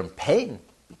you're in pain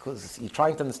because you're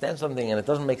trying to understand something and it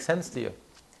doesn't make sense to you.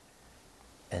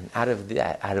 And out of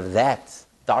that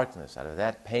darkness, out of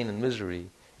that pain and misery,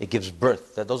 it gives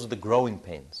birth. Those are the growing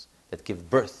pains that give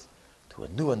birth to a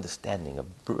new understanding, a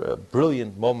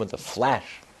brilliant moment, a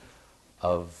flash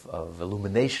of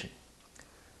illumination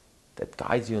that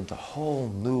guides you into a whole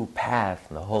new path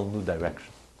and a whole new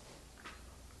direction.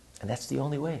 And that's the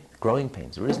only way. Growing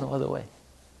pains. There is no other way.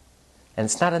 And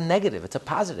it's not a negative, it's a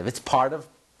positive. It's part of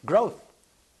growth.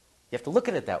 You have to look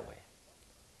at it that way.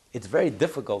 It's very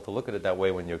difficult to look at it that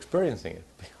way when you're experiencing it.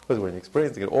 Because when you're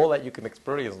experiencing it, all that you can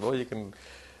experience, all you can,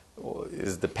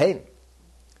 is the pain.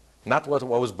 Not what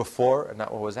was before and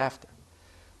not what was after.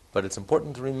 But it's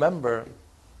important to remember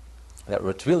that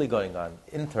what's really going on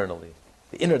internally,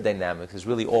 the inner dynamics, is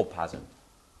really all positive.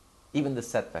 Even the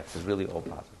setbacks is really all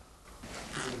positive.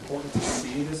 Is it important to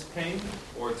see this pain,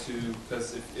 or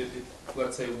because if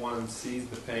let's say one sees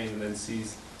the pain and then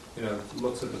sees,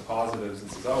 looks at the positives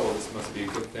and says, oh, well, this must be a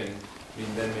good thing,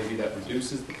 then maybe that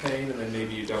reduces the pain, and then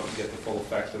maybe you don't get the full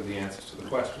effect of the answers to the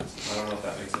questions. I don't know if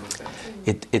that makes any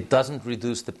sense. It doesn't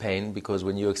reduce the pain, because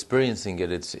when you're experiencing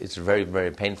it, it's very,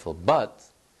 very painful. But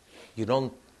you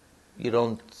don't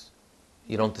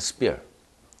despair.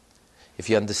 If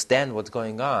you understand what's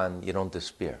going on, you don't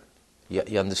despair.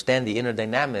 You understand the inner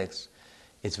dynamics,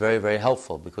 it's very, very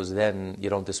helpful, because then you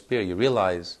don't despair. You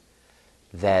realize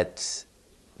that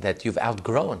you've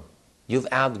outgrown. You've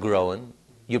outgrown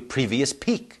your previous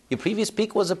peak. Your previous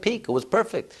peak was a peak. It was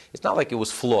perfect. It's not like it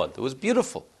was flawed. It was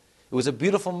beautiful. It was a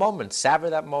beautiful moment. Savor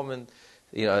that moment,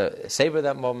 savor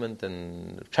that moment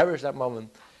and cherish that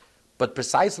moment. But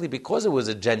precisely because it was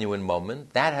a genuine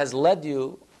moment, that has led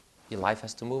you, your life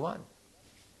has to move on.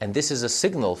 And this is a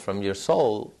signal from your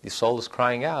soul. Your soul is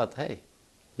crying out, hey,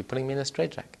 you're putting me in a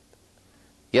straitjacket.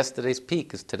 Yesterday's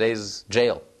peak is today's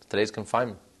jail, today's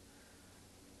confinement.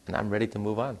 And I'm ready to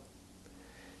move on.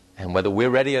 And whether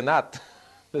we're ready or not,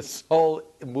 the soul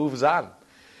moves on.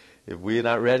 If we're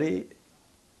not ready,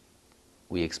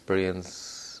 we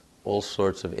experience all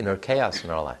sorts of inner chaos in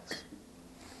our lives.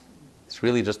 It's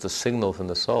really just a signal from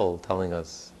the soul telling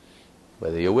us,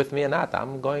 whether you're with me or not,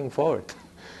 I'm going forward.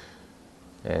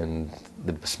 And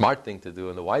the smart thing to do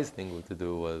and the wise thing to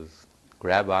do was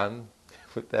grab on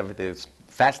with everything,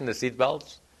 fasten the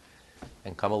seatbelts,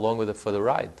 and come along with it for the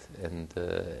ride. And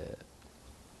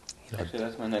actually,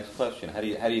 that's my next question. How do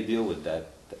you deal with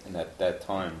that in that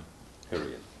time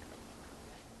period?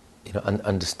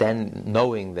 Understand,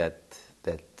 knowing that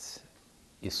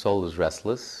your soul is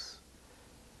restless.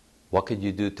 What could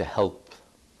you do to help?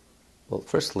 Well,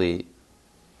 firstly,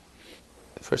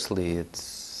 it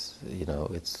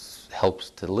helps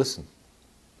to listen.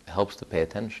 It helps to pay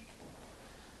attention.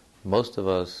 Most of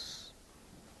us,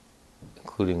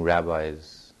 including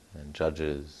rabbis and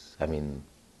judges,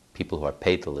 people who are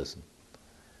paid to listen,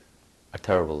 are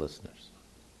terrible listeners.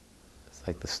 It's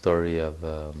like the story of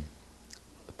a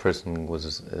person was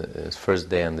his first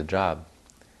day on the job,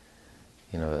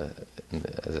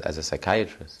 as a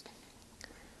psychiatrist,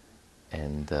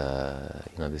 and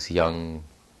this young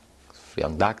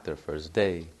doctor, first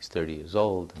day, he's 30 years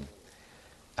old, and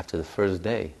after the first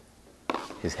day,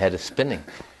 his head is spinning.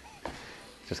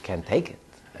 He just can't take it.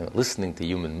 And listening to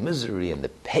human misery and the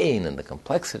pain and the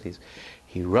complexities,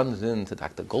 he runs into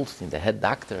Dr. Goldstein, the head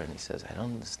doctor, and he says, I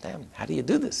don't understand. How do you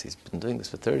do this? He's been doing this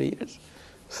for 30 years.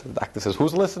 So the doctor says,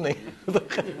 who's listening?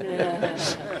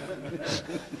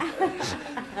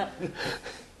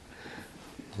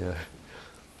 Yeah.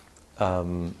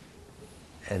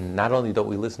 And not only don't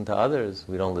we listen to others,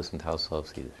 we don't listen to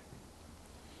ourselves either.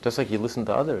 Just like you listen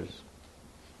to others,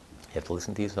 you have to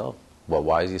listen to yourself. Well,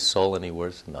 why is your soul any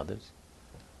worse than others?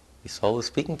 Your soul is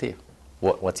speaking to you.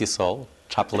 What's your soul?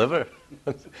 Chopped liver?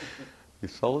 Your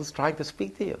soul is trying to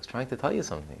speak to you. It's trying to tell you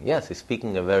something. Yes, he's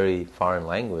speaking a very foreign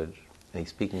language, and he's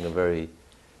speaking a very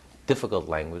difficult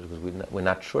language because we're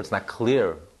not sure. It's not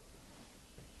clear.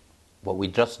 But we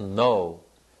just know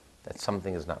that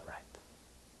something is not right.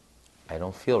 I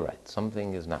don't feel right.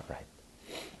 Something is not right.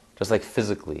 Just like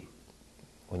physically,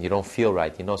 when you don't feel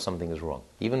right, you know something is wrong.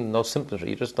 Even no symptoms,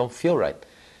 you just don't feel right.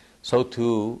 So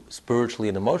too, spiritually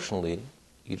and emotionally,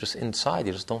 you just inside,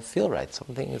 you just don't feel right.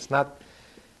 Something is not,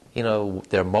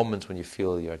 there are moments when you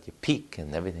feel you're at your peak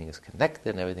and everything is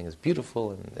connected and everything is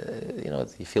beautiful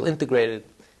and, you feel integrated,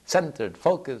 centered,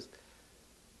 focused.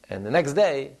 And the next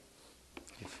day,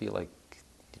 you feel like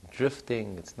you're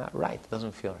drifting. It's not right. It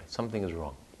doesn't feel right. Something is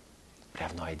wrong. But I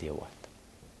have no idea what.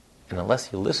 And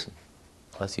unless you listen,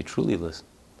 unless you truly listen,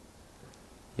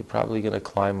 you're probably going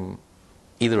to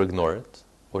either ignore it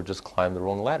or just climb the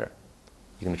wrong ladder.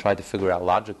 You're going to try to figure out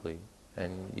logically,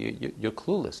 and you're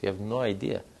clueless. You have no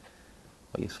idea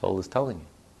what your soul is telling you.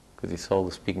 Because your soul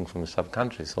is speaking from the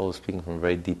subconscious. Your soul is speaking from a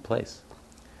very deep place,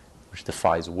 which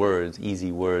defies words,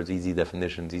 easy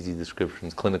definitions, easy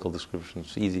descriptions, clinical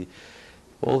descriptions,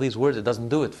 all these words. It doesn't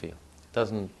do it for you. It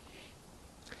doesn't.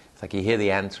 It's like you hear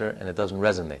the answer and it doesn't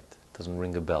resonate. It doesn't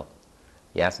ring a bell.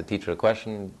 You ask the teacher a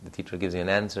question, the teacher gives you an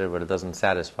answer, but it doesn't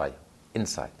satisfy you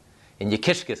inside. In your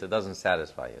kishkis, it doesn't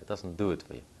satisfy you. It doesn't do it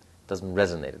for you. It doesn't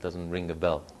resonate. It doesn't ring a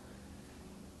bell.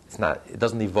 It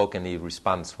doesn't evoke any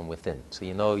response from within. So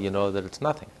you know that it's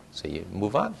nothing. So you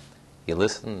move on. You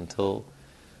listen until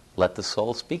let the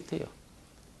soul speak to you.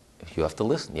 If you have to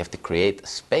listen, you have to create a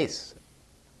space,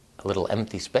 a little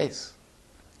empty space.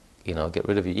 Get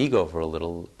rid of your ego for a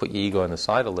little, put your ego on the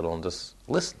side a little and just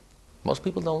listen. Most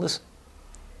people don't listen.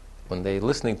 When they're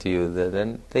listening to you,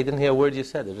 then they didn't hear a word you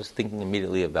said. They're just thinking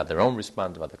immediately about their own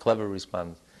response, about the clever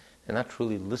response. They're not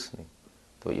truly listening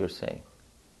to what you're saying.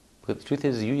 But the truth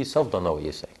is, you yourself don't know what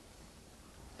you're saying.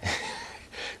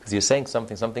 Because you're saying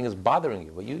something is bothering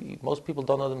you. But most people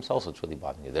don't know themselves what's really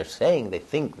bothering you. They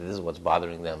think that this is what's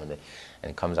bothering them, and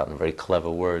it comes out in very clever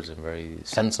words and very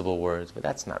sensible words, but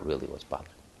that's not really what's bothering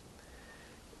you.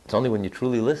 It's only when you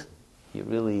truly listen, you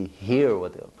really hear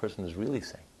what the person is really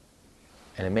saying.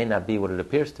 And it may not be what it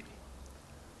appears to be.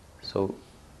 So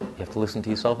you have to listen to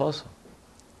yourself also.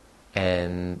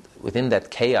 And within that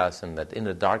chaos and that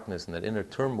inner darkness and that inner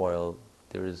turmoil,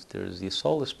 there's your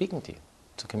soul is speaking to you.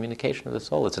 It's a communication of the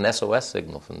soul. It's an SOS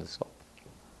signal from the soul.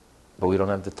 But we don't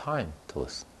have the time to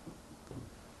listen.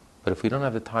 But if we don't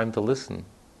have the time to listen,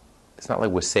 it's not like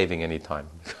we're saving any time.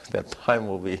 Because that time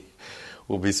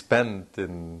will be spent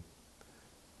in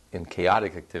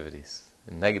chaotic activities.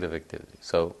 in negative activity.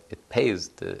 So it pays,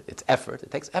 it's effort.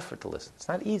 It takes effort to listen. It's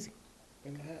not easy.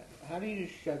 And how do you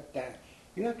shut down?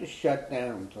 You have to shut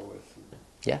down to listen.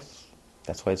 Yes.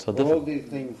 That's why it's so All difficult. these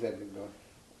things that are going.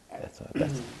 That's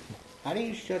How do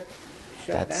you shut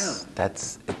down?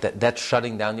 that's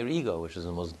shutting down your ego, which is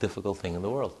the most difficult thing in the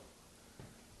world.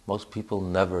 Most people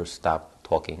never stop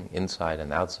talking inside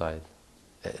and outside.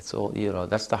 It's all,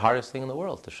 that's the hardest thing in the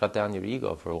world, to shut down your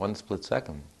ego for one split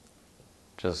second.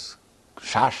 Just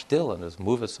shash still and just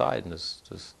move aside and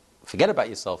just forget about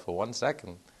yourself for 1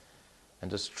 second and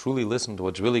just truly listen to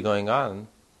what's really going on.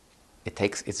 It's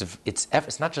effort.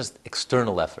 It's not just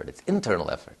external effort, it's internal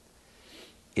effort.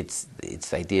 It's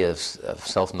the idea of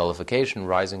self-nullification,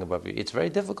 rising above you. It's very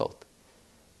difficult,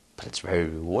 but it's very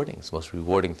rewarding. It's the most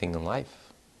rewarding thing in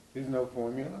life. There's no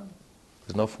formula?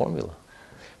 There's no formula.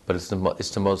 But it's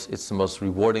the most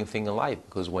rewarding thing in life,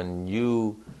 because when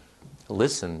you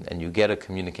listen and you get a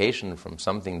communication from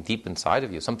something deep inside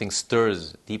of you, something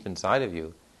stirs deep inside of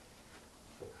you,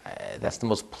 that's the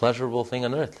most pleasurable thing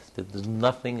on earth. There's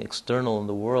nothing external in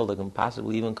the world that can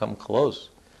possibly even come close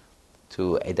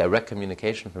to a direct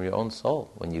communication from your own soul.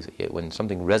 When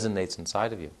something resonates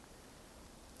inside of you,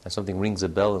 and something rings a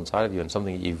bell inside of you, and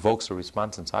something evokes a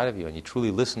response inside of you, and you're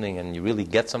truly listening, and you really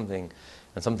get something,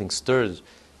 and something stirs,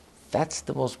 that's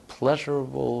the most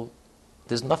pleasurable.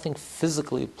 There's nothing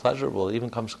physically pleasurable that even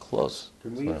comes close.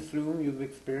 Can we assume you've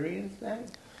experienced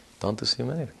that? Don't assume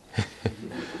anything.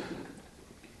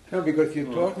 No, because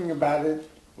you're talking about it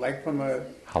like from a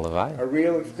Halavai.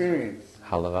 real experience.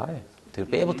 Halavai. To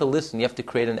be able to listen, you have to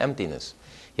create an emptiness.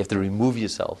 You have to remove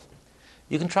yourself.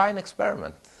 You can try an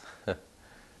experiment.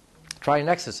 Try an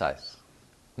exercise.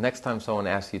 Next time someone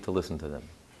asks you to listen to them,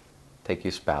 take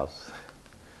your spouse.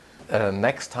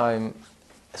 Next time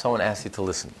someone asks you to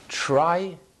listen,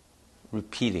 try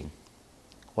repeating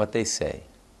what they say,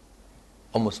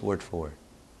 almost word for word,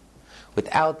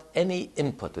 without any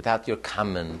input, without your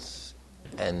comments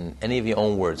and any of your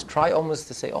own words. Try almost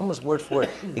to say, almost word for word,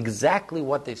 exactly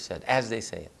what they've said, as they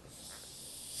say it.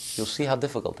 You'll see how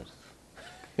difficult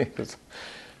it is.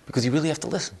 Because you really have to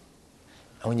listen.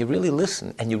 And when you really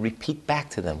listen and you repeat back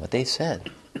to them what they said,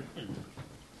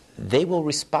 they will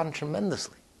respond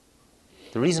tremendously.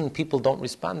 The reason people don't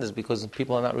respond is because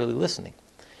people are not really listening.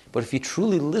 But if you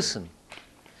truly listen,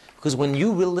 because when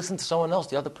you will listen to someone else,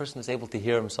 the other person is able to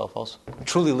hear himself also,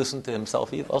 truly listen to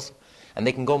himself also. And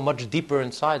they can go much deeper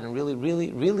inside and really,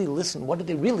 really, really listen. What are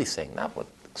they really saying? Not what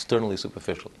externally,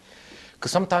 superficially.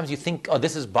 Because sometimes you think, oh,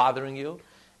 this is bothering you,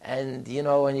 and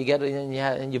and you get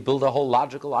and you build a whole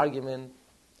logical argument,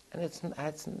 and it's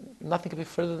nothing could be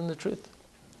further than the truth.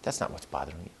 That's not what's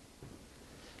bothering you.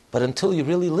 But until you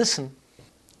really listen,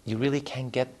 you really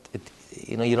can't get it.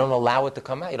 You don't allow it to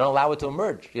come out. You don't allow it to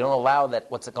emerge. You don't allow that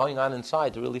what's going on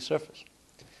inside to really surface.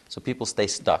 So people stay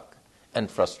stuck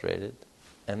and frustrated,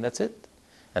 and that's it.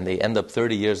 And they end up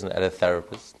 30 years at a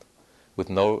therapist with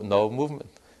no movement.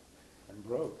 And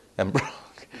broke.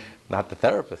 Not the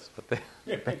therapist, but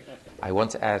I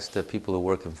once asked the people who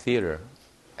work in theater,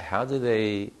 how do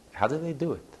they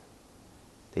do it?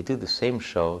 They do the same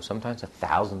show sometimes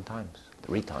 1,000 times,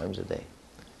 3 times a day.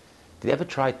 Did you ever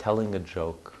try telling a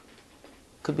joke?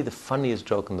 Could be the funniest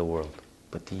joke in the world,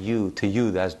 but to you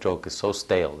that joke is so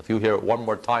stale. If you hear it one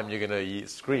more time, you're going to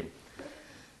scream.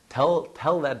 Tell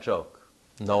that joke.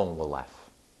 No one will laugh.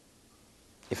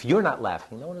 If you're not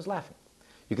laughing, no one is laughing.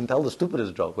 You can tell the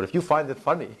stupidest joke, but if you find it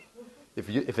funny,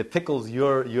 if it tickles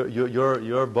your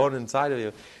bone inside of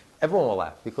you, everyone will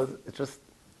laugh, because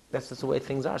that's just the way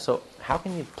things are. So how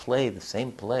can you play the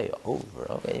same play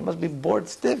over? Okay, you must be bored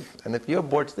stiff. And if you're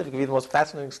bored stiff, it can be the most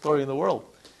fascinating story in the world.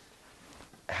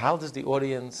 How does the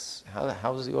audience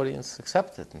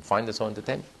accept it and find it so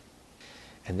entertaining?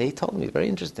 And they told me, very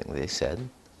interesting, they said,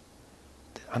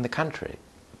 on the contrary,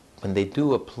 when they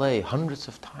do a play hundreds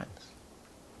of times,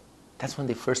 that's when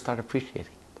they first start appreciating it.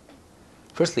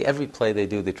 Firstly, every play they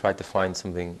do, they try to find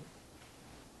something,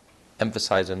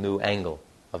 emphasize a new angle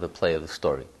of the play, of the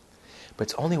story. But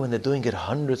it's only when they're doing it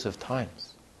hundreds of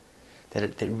times that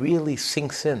it really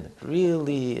sinks in,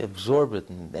 really absorb it,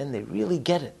 and then they really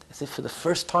get it. As if for the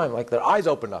first time, like their eyes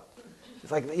open up.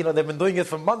 It's like, they've been doing it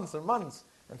for months and months,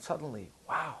 and suddenly,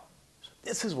 wow, so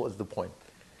this is what's the point.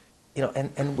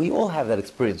 And we all have that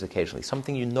experience occasionally,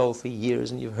 something you know for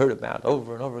years and you've heard about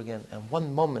over and over again, and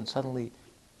one moment suddenly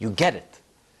you get it.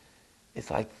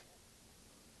 It's like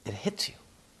it hits you.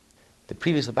 The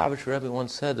previous Lubavitcher Rebbe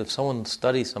once said, if someone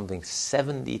studies something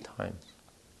 70 times,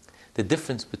 the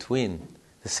difference between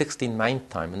the 69th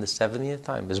time and the 70th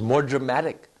time is more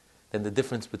dramatic than the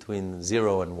difference between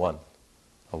 0 and 1,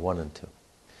 or 1 and 2.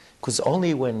 Because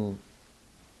only when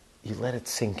you let it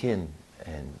sink in,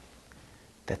 and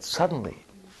that suddenly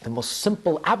the most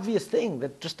simple, obvious thing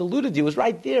that just eluded you was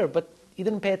right there, but you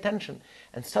didn't pay attention,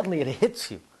 and suddenly it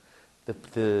hits you.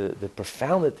 The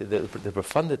profundity, the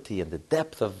profundity and the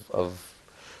depth of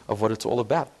what it's all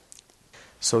about.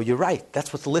 So you're right.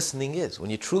 That's what listening is.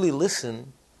 When you truly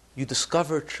listen, you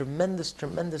discover tremendous,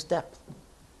 tremendous depth.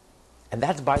 And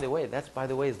that's, by the way,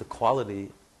 is the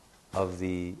quality of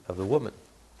the woman.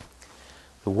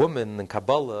 The woman in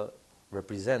Kabbalah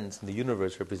in the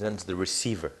universe represents the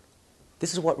receiver.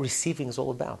 This is what receiving is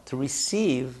all about. To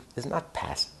receive is not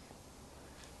passive.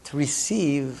 To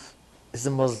receive is the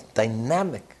most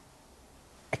dynamic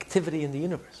activity in the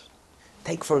universe.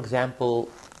 Take, for example,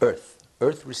 Earth.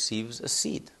 Earth receives a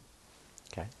seed.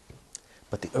 Okay?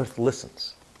 But the Earth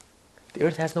listens. The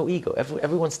Earth has no ego.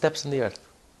 Everyone steps in the Earth.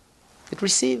 It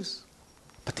receives.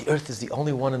 But the Earth is the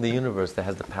only one in the universe that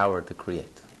has the power to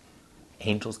create.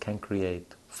 Angels can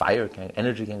create. Fire can,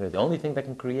 energy can create. The only thing that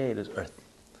can create is Earth.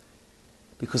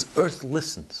 Because Earth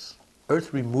listens.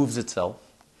 Earth removes itself.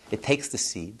 It takes the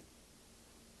seed.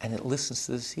 And it listens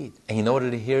to the seed. And you know what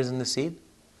it hears in the seed?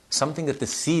 Something that the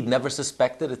seed never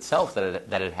suspected itself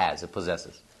that it has, it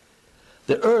possesses.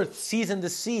 The earth sees in the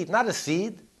seed, not a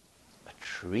seed, a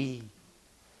tree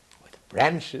with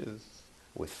branches,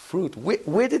 with fruit.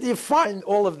 Where did you find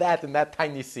all of that in that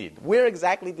tiny seed? Where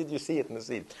exactly did you see it in the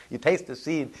seed? You taste the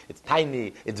seed, it's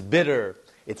tiny, it's bitter,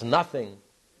 it's nothing.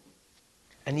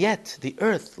 And yet, the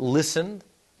earth listened,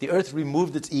 the earth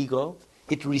removed its ego,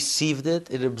 it received it,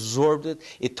 it absorbed it,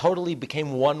 it totally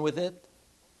became one with it,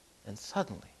 and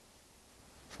suddenly,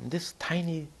 from this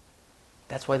tiny,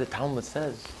 that's why the Talmud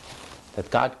says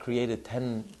that God created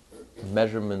 10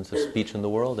 measurements of speech in the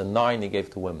world, and 9 he gave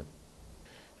to women.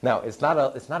 Now, it's not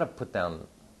a put down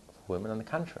for women, on the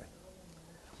contrary.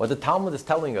 What the Talmud is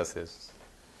telling us is,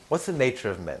 what's the nature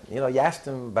of men? You ask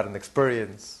them about an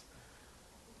experience,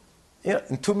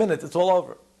 in 2 minutes it's all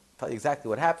over. Tell you exactly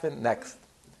what happened, next.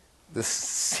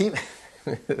 The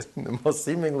most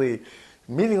seemingly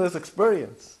meaningless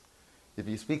experience. If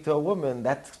you speak to a woman,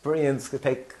 that experience could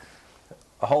take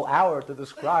a whole hour to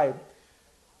describe.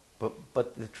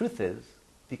 But the truth is,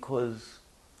 because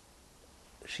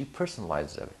she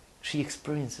personalizes everything. She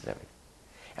experiences everything.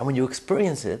 And when you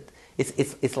experience it,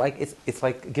 it's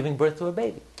like giving birth to a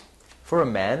baby. For a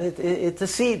man, it's a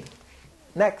seed.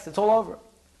 Next, it's all over.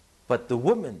 But the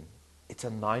woman, it's a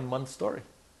 9-month story.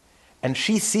 And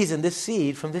she sees in this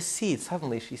seed, from this seed,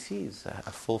 suddenly she sees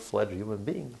a full-fledged human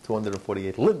being,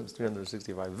 248 limbs,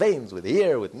 365 veins, with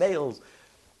hair, with nails.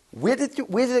 Where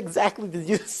exactly did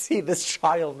you see this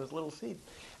child, this little seed?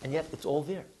 And yet it's all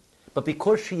there. But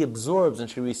because she absorbs and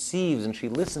she receives and she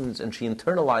listens and she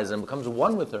internalizes and becomes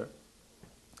one with her,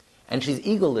 and she's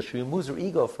egoless, she removes her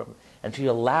ego from, and she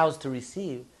allows to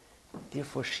receive,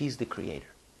 therefore she's the creator.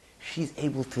 She's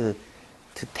able to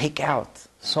take out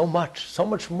so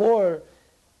much more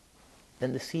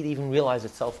than the seed even realizes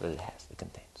itself that it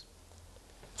contains.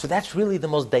 So that's really the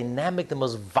most dynamic, the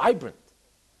most vibrant,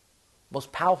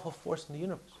 most powerful force in the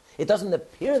universe. It doesn't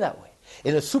appear that way.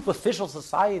 In a superficial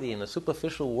society, in a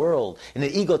superficial world, in an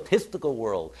egotistical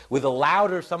world, where the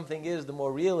louder something is, the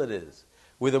more real it is.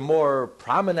 Where the more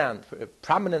prominent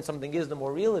something is, the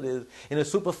more real it is. In a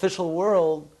superficial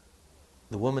world,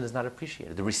 the woman is not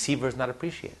appreciated. The receiver is not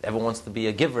appreciated. Everyone wants to be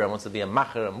a giver. Everyone wants to be a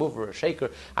macher, a mover, a shaker.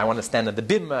 I want to stand at the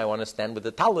bimah. I want to stand with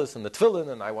the talis and the tefillin,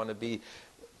 and I want to be...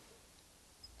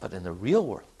 But in the real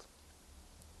world,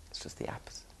 it's just the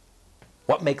opposite.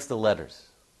 What makes the letters?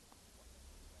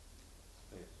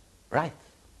 Right.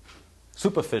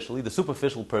 Superficially, the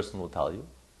superficial person will tell you.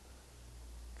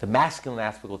 The masculine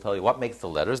aspect will tell you what makes the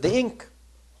letters. The ink.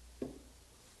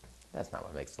 That's not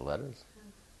what makes the letters.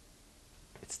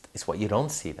 It's what you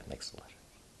don't see that makes the letters.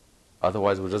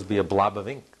 Otherwise, it will just be a blob of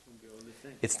ink.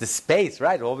 It's the space,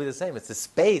 right? It will all be the same. It's the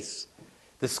space.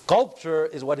 The sculpture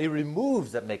is what he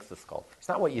removes that makes the sculpture. It's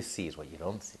not what you see, it's what you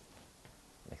don't see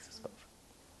that makes the sculpture.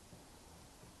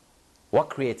 What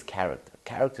creates character?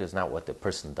 Character is not what the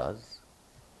person does.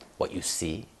 What you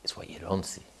see is what you don't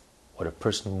see. What a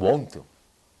person won't do.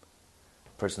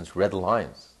 A person's red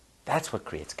lines. That's what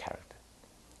creates character.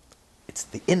 It's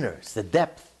the inner, it's the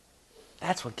depth.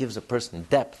 That's what gives a person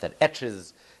depth, that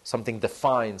etches something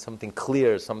defined, something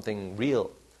clear, something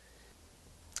real.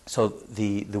 So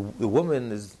the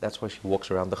woman is, that's why she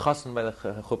walks around the chassan by the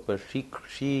chuppah.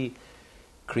 She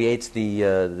creates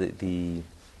the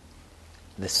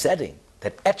setting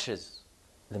that etches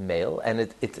the male,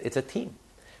 and it's a team.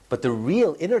 But the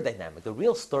real inner dynamic, the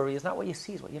real story is not what you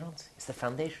see, it's what you don't see. It's the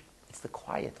foundation. It's the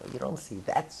quiet, what you don't see.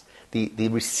 That's the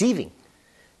receiving.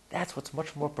 That's what's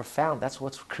much more profound. That's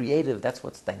what's creative. That's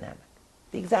what's dynamic.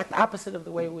 the exact opposite of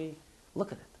the way we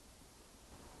look at it.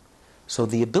 So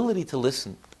the ability to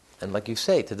listen, and like you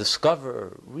say, to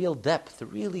discover real depth, to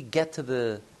really get to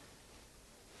the...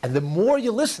 And the more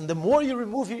you listen, the more you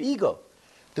remove your ego.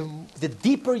 The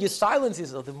deeper your silence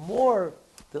is, the more...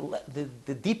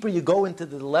 The deeper you go into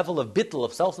the level of bittul,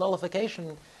 of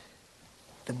self-nullification,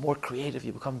 the more creative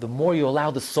you become, the more you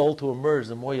allow the soul to emerge,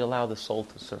 the more you allow the soul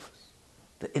to surface,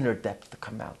 the inner depth to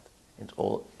come out in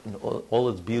all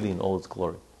its beauty and all its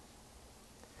glory.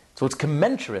 So it's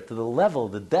commensurate to the level,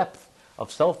 the depth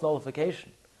of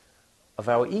self-nullification, of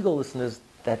our egolessness,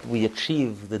 that we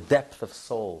achieve the depth of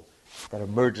soul that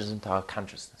emerges into our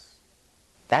consciousness.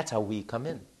 That's how we come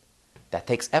in. That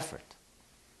takes effort.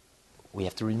 We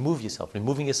have to remove yourself.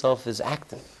 Removing yourself is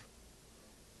active.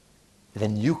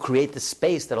 Then you create the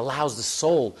space that allows the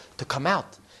soul to come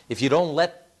out. If you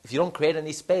don't create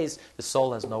any space, the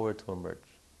soul has nowhere to emerge.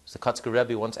 So the Kotzker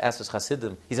Rebbe once asked his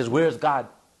Hasidim, he says, "Where is God?"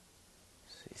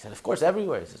 He said, "Of course,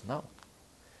 everywhere." He says, "No.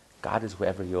 God is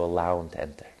wherever you allow him to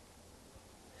enter.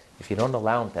 If you don't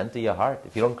allow him to enter your heart,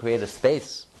 if you don't create a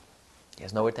space, he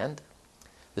has nowhere to enter.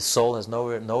 The soul has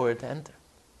nowhere to enter.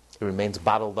 It remains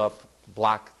bottled up,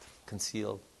 blocked,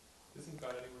 concealed." Isn't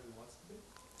God anywhere he wants to be?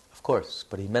 Of course,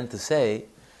 but he meant to say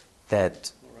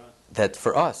that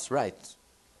for us, right,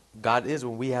 God is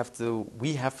when we have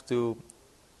to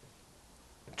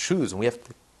choose, and we have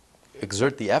to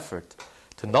exert the effort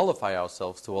to nullify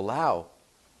ourselves, to allow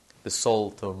the soul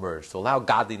to emerge, to allow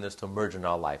godliness to emerge in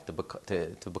our life,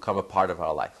 to become a part of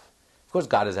our life. Of course,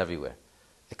 God is everywhere,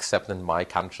 except in my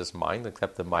conscious mind,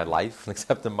 except in my life,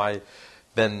 except in my...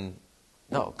 Then,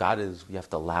 no, God is, you have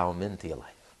to allow him into your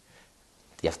life.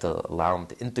 You have to allow him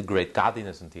to integrate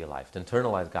godliness into your life, to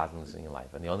internalize godliness in your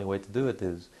life. And the only way to do it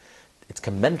is, it's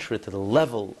commensurate to the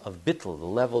level of bittul, the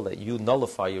level that you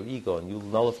nullify your ego and you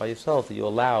nullify yourself, that you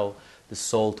allow the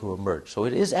soul to emerge. So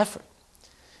it is effort.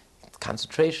 It's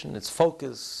concentration, it's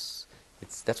focus.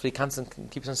 That's what he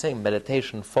keeps on saying,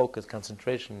 meditation, focus,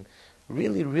 concentration.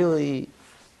 Really, really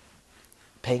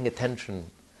paying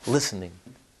attention, listening,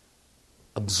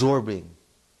 absorbing,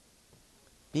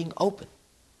 being open.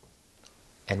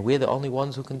 And we're the only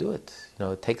ones who can do it.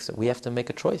 We have to make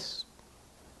a choice,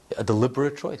 a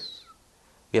deliberate choice.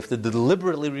 We have to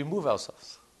deliberately remove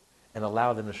ourselves and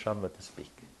allow the neshama to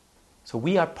speak. So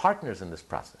we are partners in this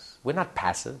process. We're not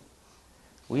passive.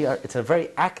 It's a very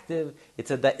active. It's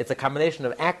a combination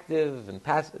of active and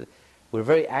passive. We're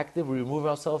very active. We remove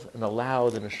ourselves and allow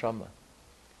the neshama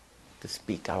to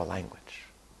speak our language.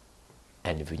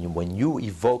 And when you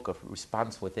evoke a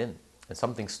response within, and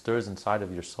something stirs inside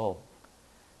of your soul,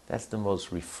 that's the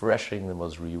most refreshing, the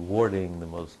most rewarding, the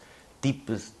most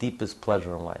deepest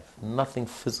pleasure in life. Nothing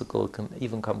physical can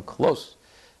even come close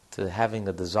to having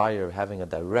a desire, having a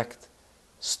direct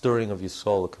stirring of your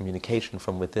soul, a communication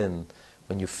from within.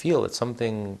 When you feel it's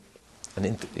something,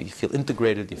 you feel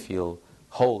integrated, you feel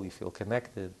whole, you feel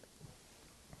connected.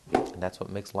 And that's what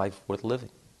makes life worth living.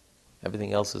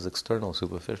 Everything else is external,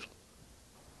 superficial.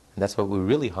 And that's what we're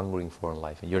really hungering for in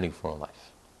life and yearning for in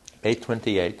life.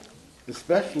 828.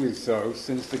 Especially so,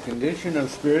 since the condition of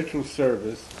spiritual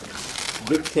service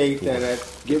dictate that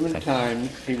at given times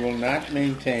he will not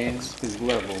maintain his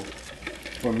level,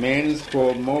 for man is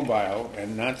called mobile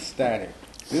and not static.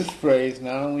 This phrase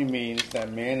not only means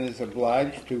that man is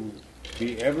obliged to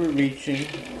be ever reaching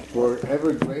for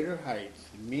ever greater heights,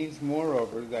 it means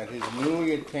moreover that his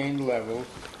newly attained level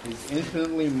is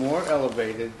infinitely more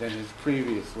elevated than his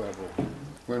previous level.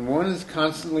 When one is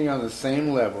constantly on the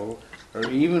same level, or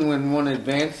even when one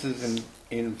advances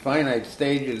in finite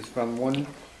stages from one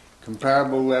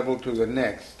comparable level to the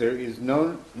next, there is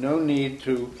no need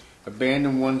to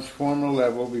abandon one's former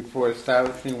level before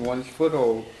establishing one's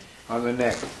foothold on the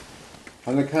next.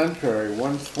 On the contrary,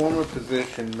 one's former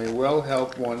position may well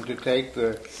help one to take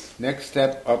the next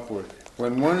step upward.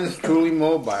 When one is truly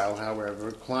mobile,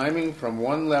 however, climbing from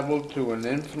one level to an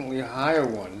infinitely higher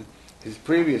one, his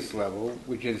previous level,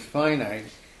 which is finite,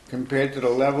 compared to the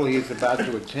level he is about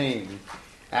to attain,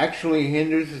 actually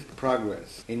hinders his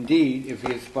progress. Indeed, if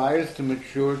he aspires to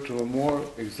mature to a more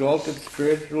exalted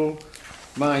spiritual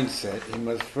mindset, he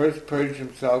must first purge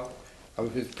himself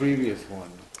of his previous one.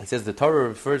 He says the Torah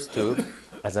refers to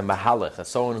as a mahalach, as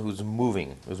someone who's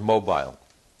moving, who's mobile.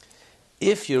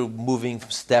 If you're moving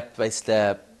step by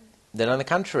step, then on the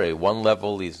contrary, one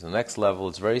level leads to the next level,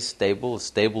 it's very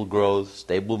stable growth,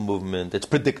 stable movement, it's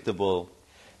predictable.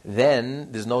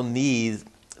 Then there's no need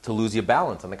to lose your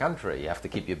balance. On the contrary, you have to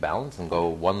keep your balance and go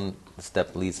one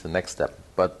step leads to the next step.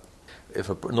 But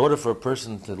in order for a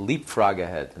person to leapfrog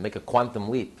ahead, to make a quantum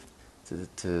leap,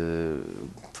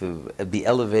 to be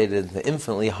elevated to an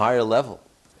infinitely higher level,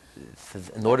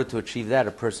 in order to achieve that,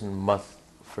 a person must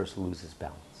first lose his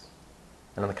balance.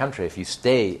 And on the contrary, if you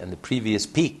stay in the previous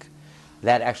peak,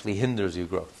 that actually hinders your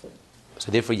growth.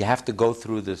 So therefore, you have to go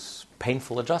through this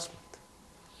painful adjustment,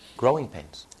 growing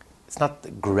pains. It's not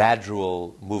a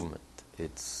gradual movement.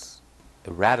 It's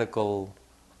a radical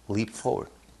leap forward.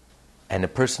 And a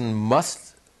person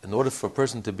must, in order for a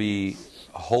person to be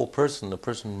a whole person, a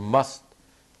person must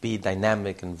be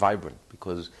dynamic and vibrant,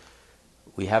 because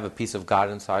we have a piece of God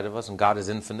inside of us, and God is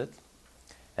infinite,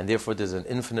 and therefore there's an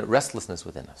infinite restlessness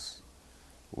within us.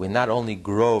 We not only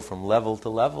grow from level to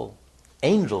level,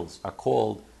 angels are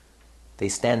called, they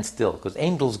stand still, because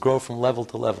angels grow from level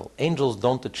to level. Angels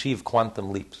don't achieve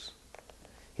quantum leaps.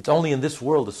 It's only in this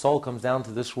world, the soul comes down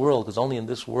to this world, because only in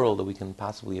this world that we can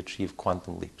possibly achieve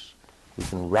quantum leaps. We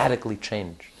can radically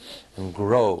change and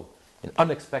grow in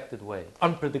unexpected ways,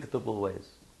 unpredictable ways.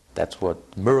 That's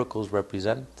what miracles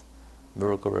represent.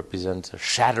 Miracle represents a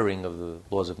shattering of the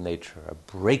laws of nature, a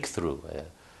breakthrough,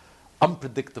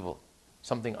 unpredictable,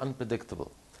 something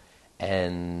unpredictable.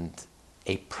 And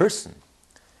a person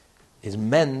is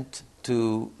meant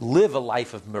to live a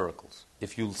life of miracles.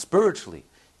 If you spiritually,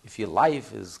 if your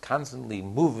life is constantly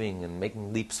moving and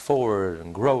making leaps forward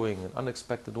and growing in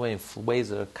unexpected ways, in ways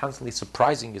that are constantly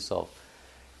surprising yourself,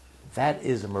 that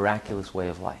is a miraculous way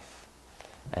of life.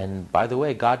 And by the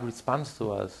way, God responds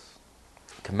to us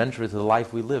commensurate to the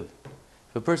life we live.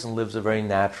 If a person lives a very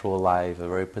natural life, a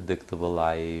very predictable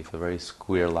life, a very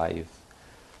square life,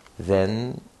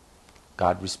 then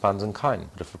God responds in kind.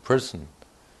 But if a person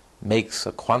makes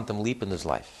a quantum leap in his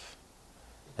life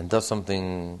and does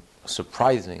something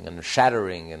surprising and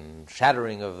shattering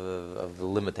of the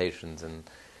limitations and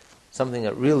something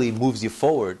that really moves you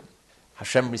forward,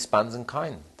 Hashem responds in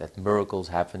kind. That miracles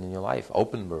happen in your life,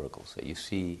 open miracles that you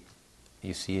see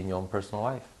in your own personal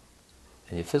life,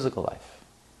 in your physical life,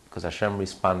 because Hashem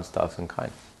responds to us in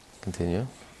kind. Continue.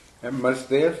 And must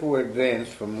therefore advance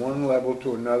from one level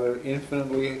to another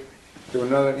infinitely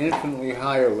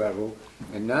higher level,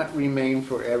 and not remain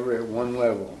forever at one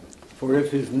level. For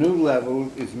if his new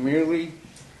level is merely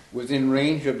within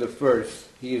range of the first,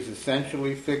 he is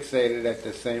essentially fixated at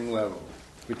the same level.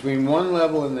 Between one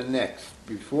level and the next,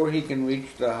 before he can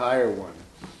reach the higher one,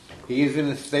 he is in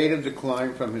a state of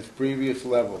decline from his previous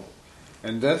level,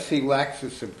 and thus he lacks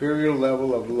a superior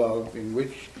level of love in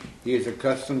which he is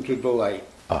accustomed to delight.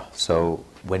 So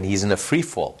when he's in a free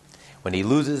fall, when he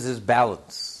loses his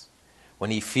balance, when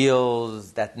he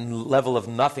feels that level of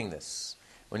nothingness,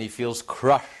 when he feels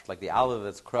crushed, like the olive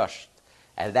that's crushed,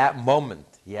 at that moment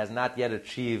he has not yet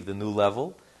achieved the new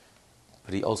level,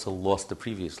 but he also lost the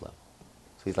previous level.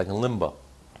 So he's like in limbo.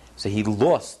 So he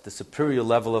lost the superior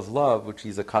level of love which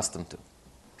he's accustomed to.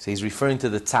 So he's referring to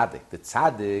the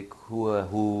tzaddik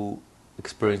who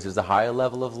experiences a higher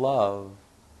level of love.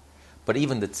 But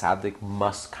even the tzaddik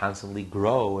must constantly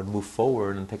grow and move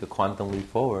forward and take a quantum leap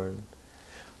forward.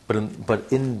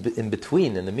 But in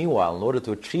between, in the meanwhile, in order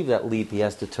to achieve that leap, he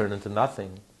has to turn into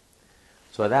nothing.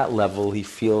 So at that level, the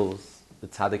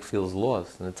tzaddik feels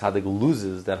lost, and the tzaddik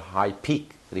loses that high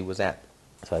peak that he was at.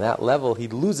 So at that level, he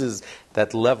loses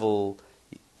that level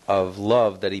of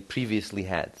love that he previously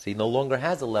had. So he no longer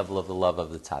has a level of the love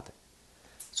of the tzaddik.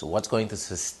 So what's going to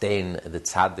sustain the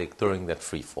tzaddik during that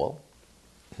free fall?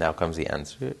 Now comes the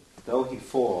answer. Though he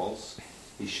falls,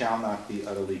 he shall not be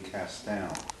utterly cast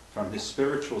down from his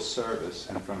spiritual service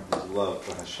and from his love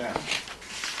for Hashem.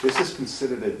 This is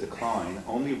considered a decline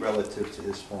only relative to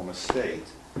his former state,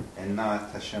 and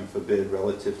not, Hashem forbid,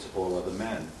 relative to all other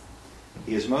men.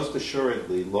 He is most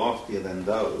assuredly loftier than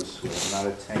those who have not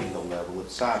attained the level of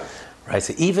tzaddik. Right,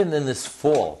 so even in this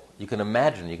fall, you can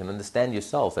imagine, you can understand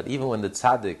yourself that even when the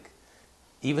tzaddik,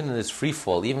 even in his free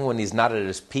fall, even when he's not at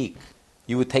his peak,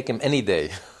 you would take him any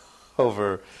day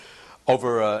over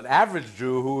an average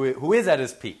Jew who is at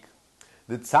his peak.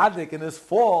 The tzaddik in his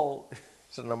fall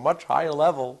is on a much higher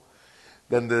level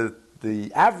than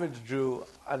the average Jew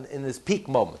in his peak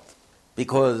moment.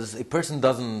 Because a person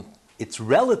doesn't, it's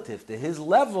relative to his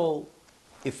level,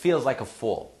 it feels like a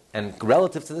fall. And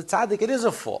relative to the tzaddik, it is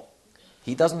a fall.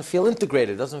 He doesn't feel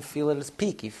integrated, doesn't feel at his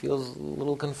peak. He feels a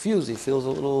little confused, he feels a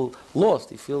little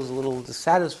lost, he feels a little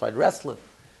dissatisfied, restless.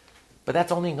 But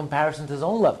that's only in comparison to his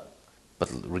own level.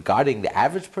 But regarding the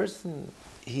average person,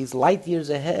 he's light years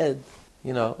ahead.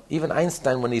 You know, even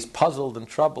Einstein, when he's puzzled and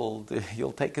troubled,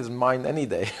 he'll take his mind any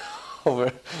day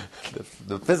over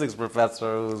the physics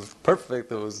professor who's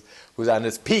perfect, who's on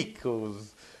his peak,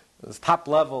 who's top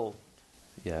level.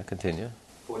 Yeah, continue.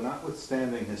 For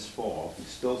notwithstanding his fall, he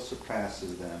still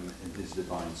surpasses them in his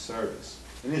divine service.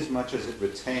 inasmuch as it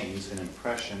retains an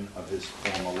impression of his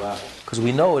former level. Because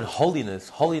we know in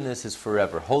holiness is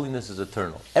forever. Holiness is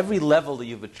eternal. Every level that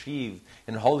you've achieved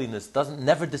in holiness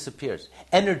never disappears.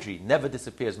 Energy never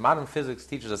disappears. Modern physics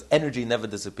teaches us energy never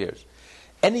disappears.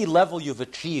 Any level you've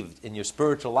achieved in your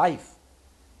spiritual life,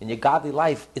 in your godly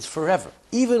life, is forever.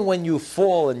 Even when you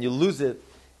fall and you lose it,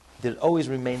 there always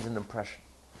remains an impression.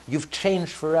 You've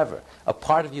changed forever. A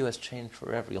part of you has changed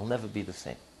forever. You'll never be the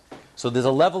same. So there's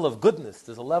a level of goodness,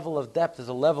 there's a level of depth, there's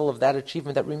a level of that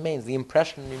achievement that remains. The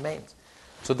impression remains.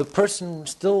 So the person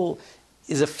still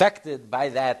is affected by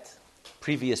that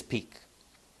previous peak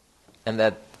and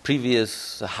that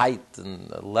previous height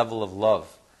and level of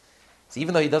love. So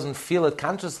even though he doesn't feel it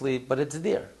consciously, but it's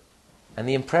there. And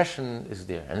the impression is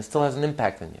there, and it still has an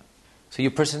impact on you. So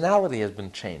your personality has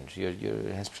been changed.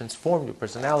 Has transformed your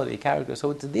personality, your character.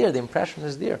 So it's there. The impression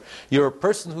is there. You're a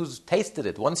person who's tasted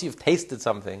it. Once you've tasted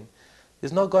something,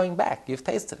 there's no going back. You've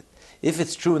tasted it. If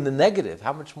it's true in the negative,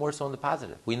 how much more so in the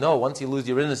positive? We know once you lose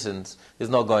your innocence, there's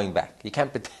no going back. You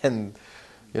can't pretend.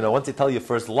 Once you tell your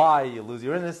first lie, you lose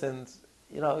your innocence.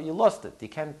 You lost it. You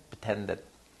can't pretend that.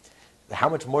 How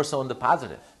much more so in the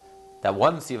positive? That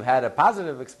once you've had a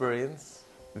positive experience,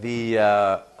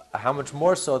 how much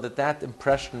more so that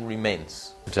impression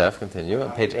remains. Jeff, continue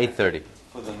on page 830.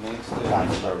 For the mainstay of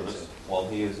his service, while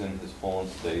he is in his fallen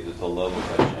state, is the love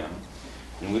of Hashem,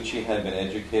 in which he had been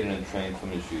educated and trained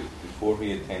from his youth, before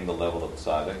he attained the level of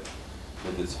tzaddik,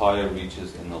 with its higher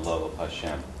reaches in the love of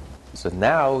Hashem. So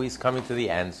now he's coming to the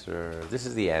answer. This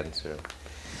is the answer.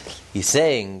 He's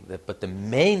saying that, but the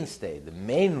mainstay, the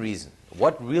main reason,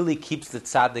 what really keeps the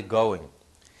tzaddik going,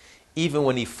 even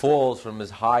when he falls from his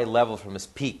high level, from his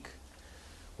peak,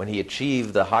 when he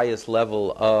achieved the highest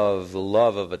level of the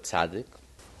love of a tzaddik,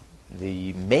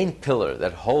 the main pillar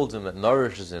that holds him, that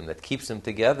nourishes him, that keeps him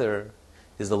together,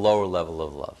 is the lower level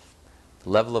of love. The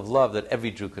level of love that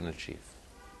every Jew can achieve.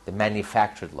 The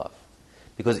manufactured love.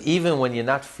 Because even when you're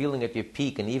not feeling at your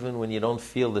peak, and even when you don't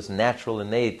feel this natural,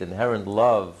 innate, inherent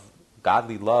love,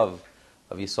 godly love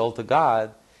of your soul to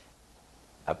God,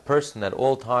 a person at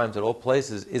all times, at all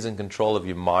places, is in control of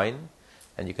your mind,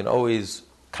 and you can always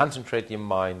concentrate your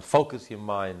mind, focus your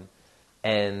mind,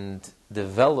 and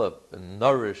develop and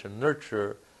nourish and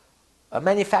nurture a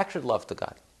manufactured love to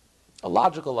God, a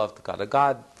logical love to God, a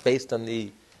God based on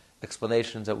the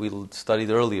explanations that we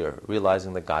studied earlier,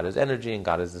 realizing that God is energy, and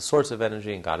God is the source of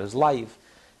energy, and God is life,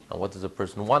 and what does a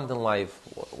person want in life?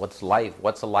 What's life?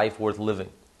 What's a life worth living?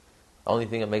 The only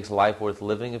thing that makes life worth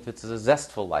living if it's a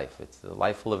zestful life. It's a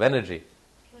life full of energy.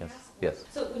 Yes.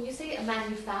 So when you say a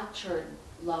manufactured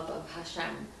love of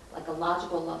Hashem, like a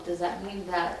logical love, does that mean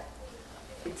that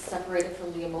it's separated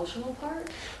from the emotional part?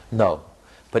 No.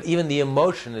 But even the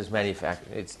emotion is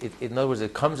manufactured. In other words,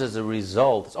 it comes as a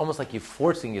result. It's almost like you're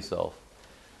forcing yourself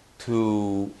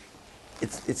to...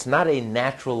 It's not a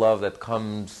natural love that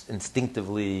comes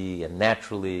instinctively and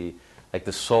naturally, like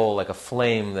the soul, like a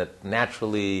flame that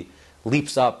naturally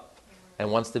leaps up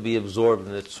and wants to be absorbed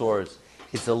in its source.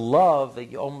 It's a love that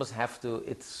you almost have to,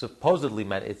 it's supposedly,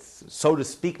 it's so to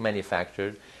speak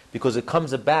manufactured, because it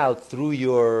comes about through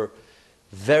your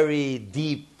very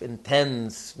deep,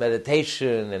 intense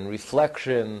meditation and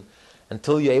reflection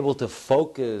until you're able to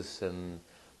focus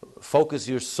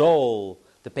your soul,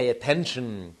 to pay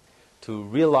attention, to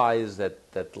realize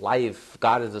that life,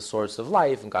 God is the source of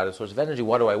life, and God is the source of energy.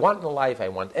 What do I want in life? I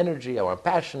want energy, I want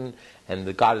passion, and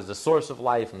that God is the source of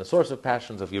life and the source of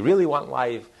passion. So if you really want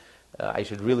life, I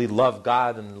should really love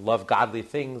God and love godly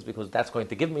things, because that's going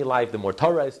to give me life. The more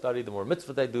Torah I study, the more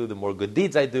mitzvot I do, the more good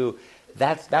deeds I do,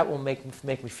 that will make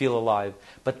me feel alive.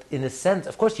 But in a sense,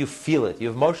 of course you feel it.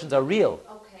 Your emotions are real.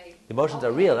 Okay. Emotions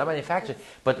are real, they're manufactured.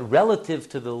 But relative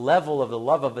to the level of the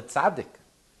love of a tzaddik,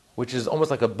 which is almost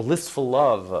like a blissful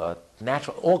love, a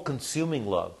natural, all-consuming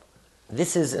love.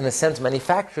 This is, in a sense,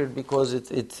 manufactured because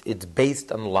it's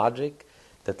based on logic,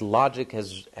 that logic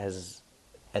has,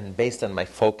 and based on my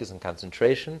focus and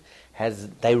concentration, has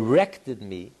directed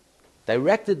me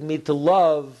to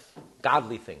love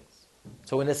godly things.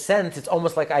 So in a sense, it's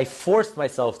almost like I forced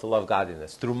myself to love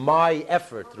godliness through my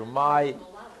effort, through my...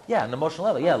 Yeah, an emotional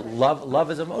level. Yeah,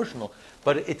 love is emotional.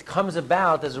 But it comes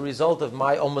about as a result of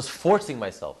my almost forcing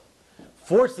myself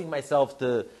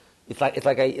to... It's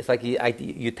like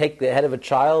you take the head of a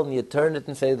child and you turn it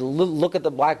and say, look at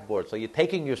the blackboard. So you're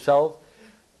taking yourself,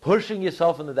 pushing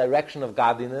yourself in the direction of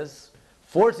godliness,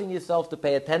 forcing yourself to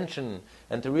pay attention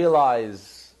and to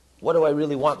realize, what do I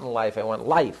really want in life? I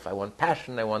want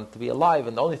passion, I want to be alive,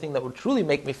 and the only thing that will truly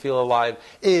make me feel alive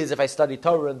is if I study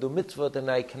Torah and do mitzvot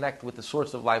and I connect with the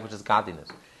source of life, which is godliness.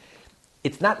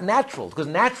 It's not natural, because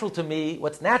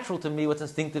what's natural to me, what's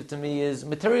instinctive to me is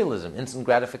materialism, instant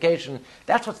gratification.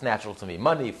 That's what's natural to me.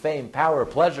 Money, fame, power,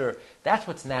 pleasure. That's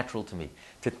what's natural to me.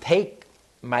 To take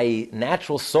my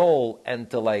natural soul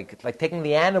and to like taking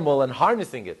the animal and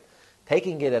harnessing it,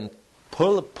 taking it and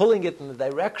pulling it in the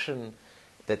direction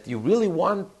that you really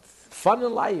want fun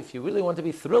in life, you really want to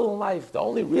be thrilled in life. The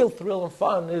only real thrill and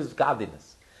fun is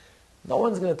godliness. No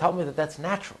one's going to tell me that that's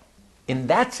natural. In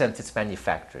that sense, it's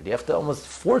manufactured. You have to almost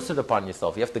force it upon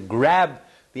yourself. You have to grab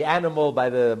the animal by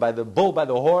the bull by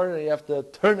the horn, and you have to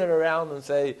turn it around and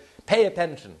say, pay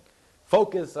attention.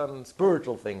 Focus on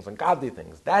spiritual things, on godly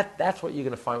things. That's what you're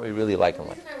going to find what you really like in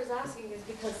life. The reason I was asking is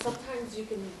because sometimes you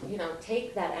can,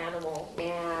 take that animal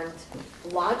and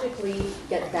logically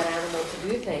get that animal to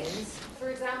do things. For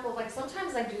example, like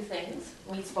sometimes I do things,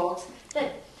 meet folks,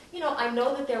 that I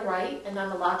know that they're right, and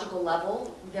on a logical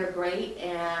level, they're great,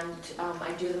 and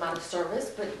I do them out of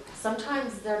service, but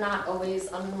sometimes they're not always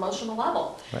on an emotional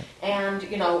level. Right. And,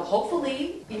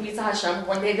 hopefully, Hashem,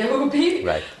 one day they will be,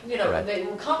 right. They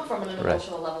will come from an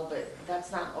emotional level, but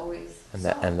that's not always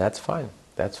and that's fine.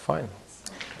 That's fine.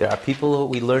 There are people who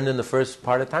we learned in the first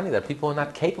part of Tanya, there are people who are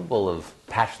not capable of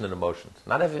passionate emotions.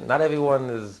 Not everyone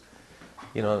is,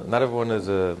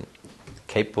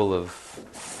 capable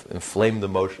of inflamed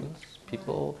emotions,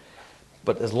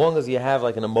 but as long as you have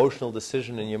like an emotional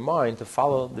decision in your mind to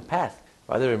follow the path.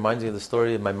 Rather, it reminds me of the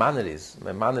story of Maimonides.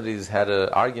 Maimonides had an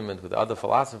argument with other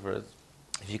philosophers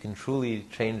if you can truly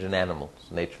change an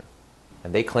animal's nature.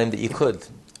 And they claimed that you could.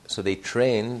 So they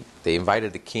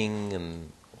invited the king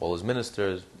and all his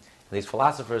ministers, and these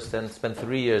philosophers then spent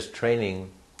 3 years training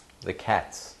the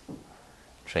cats.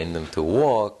 Trained them to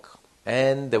walk,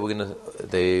 and they were going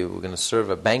to serve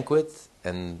a banquet,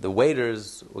 and the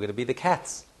waiters were going to be the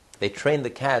cats. They trained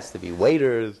the cats to be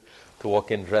waiters, to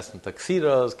walk in dressed in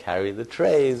tuxedos, carry the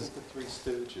trays. The Three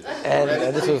Stooges.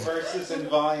 And this was versus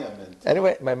environment.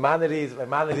 Anyway, Maimonides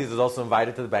was also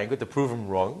invited to the banquet to prove him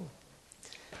wrong.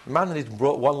 Maimonides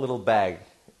brought one little bag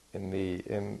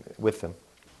with him.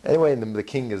 Anyway, and the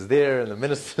king is there, and the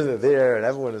ministers are there, and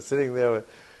everyone is sitting there.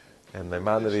 And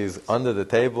Maimonides, under the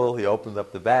table, he opens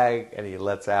up the bag, and he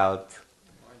lets out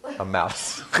a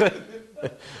mouse.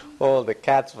 All the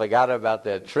cats forgot about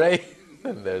their tray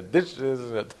and their dishes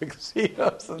and their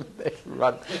tuxedos, and they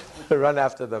run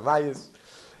after the mice,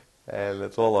 and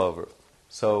it's all over.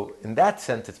 So in that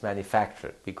sense, it's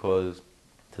manufactured, because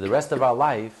to the rest of our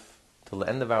life, till the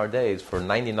end of our days, for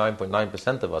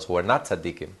 99.9% of us who are not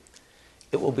tzaddikim,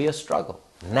 it will be a struggle.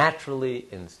 Naturally,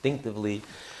 instinctively.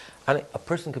 A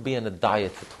person could be on a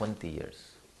diet for 20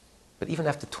 years. But even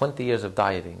after 20 years of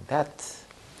dieting, that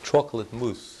chocolate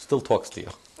mousse still talks to you.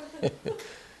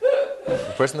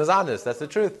 The person is honest, that's the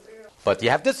truth. But you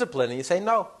have discipline and you say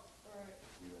no.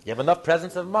 You have enough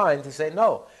presence of mind to say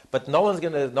no. But no one's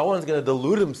gonna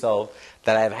delude himself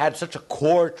that I've had such a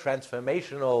core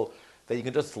transformational that you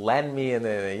can just land me in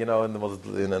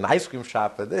an ice cream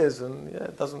shop for this, and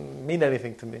it doesn't mean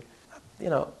anything to me.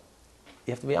 You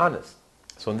have to be honest.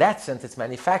 So in that sense, it's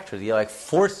manufactured. You're like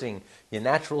forcing your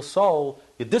natural soul,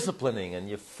 you're disciplining, and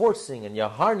you're forcing, and you're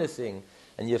harnessing,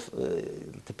 and you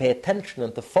to pay attention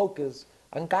and to focus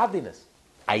on godliness.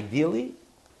 Ideally,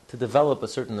 to develop a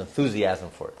certain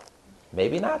enthusiasm for it.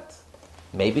 Maybe not.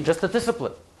 Maybe just a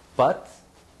discipline. But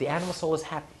the animal soul is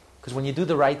happy. Because when you do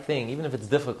the right thing, even if it's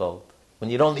difficult,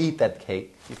 when you don't eat that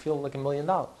cake, you feel like $1 million.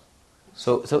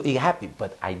 So you're happy.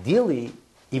 But ideally,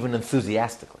 even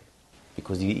enthusiastically.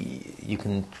 Because you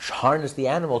can harness the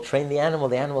animal, train the animal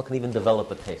can even develop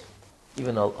a taste,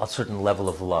 even a certain level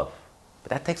of love. But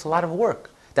that takes a lot of work.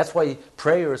 That's why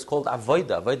prayer is called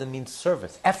avodah. Avodah means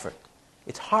service, effort.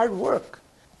 It's hard work.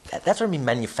 That's what I mean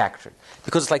manufactured.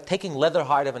 Because it's like taking leather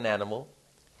hide of an animal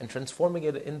and transforming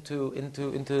it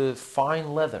into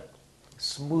fine leather,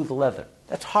 smooth leather.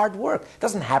 That's hard work. It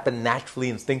doesn't happen naturally,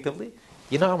 instinctively.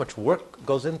 You know how much work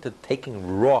goes into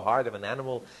taking raw hide of an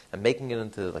animal and making it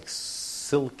into like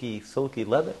silky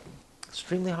leather?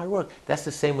 Extremely hard work. That's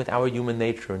the same with our human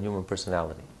nature and human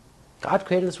personality. God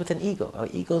created us with an ego. Our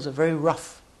egos are very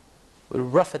rough. We're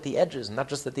rough at the edges, not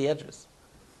just at the edges.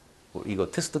 We're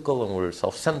egotistical and we're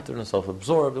self-centered and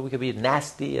self-absorbed. We could be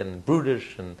nasty and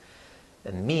brutish and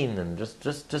mean and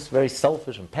just very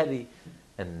selfish and petty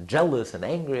and jealous and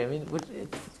angry. I mean,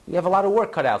 we have a lot of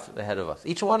work cut out ahead of us,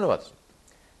 each one of us.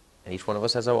 And each one of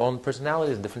us has our own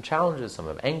personalities and different challenges. Some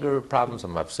have anger problems,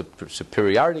 some have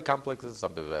superiority complexes,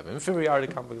 some people have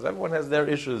inferiority complexes. Everyone has their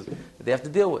issues that they have to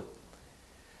deal with.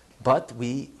 But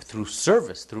we, through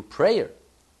service, through prayer,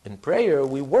 in prayer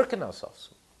we work on ourselves.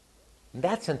 In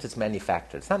that sense it's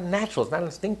manufactured. It's not natural, it's not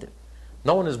instinctive.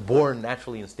 No one is born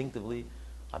naturally, instinctively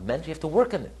A mensch, you have to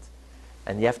work on it.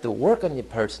 And you have to work on your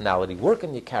personality, work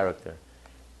on your character.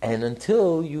 And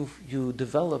until you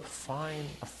develop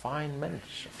a fine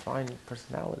mensch, a fine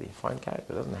personality, a fine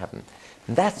character. It doesn't happen.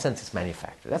 In that sense, it's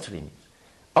manufactured. That's what he means.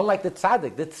 Unlike the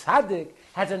tzaddik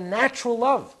has a natural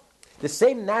love. The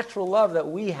same natural love that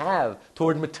we have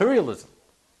toward materialism.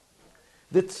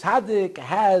 The tzaddik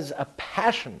has a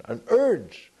passion, an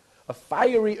urge, a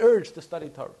fiery urge to study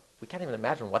Torah. We can't even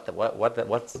imagine what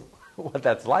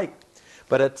that's like.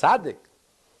 But a tzaddik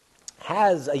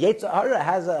has a yetzer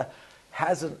hara,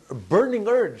 has a burning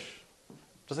urge.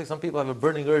 Just like some people have a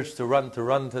burning urge to run to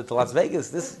Las Vegas.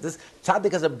 This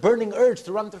tzaddik has a burning urge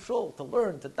to run to shul, to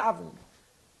learn, to daven.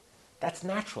 That's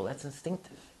natural. That's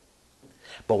instinctive.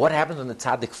 But what happens when the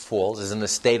tzaddik falls? Is in a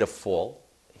state of fall.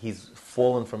 He's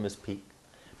fallen from his peak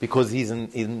because he's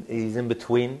in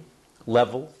between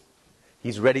levels.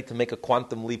 He's ready to make a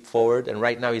quantum leap forward, and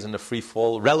right now he's in a free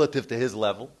fall relative to his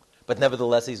level. But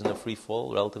nevertheless, he's in a free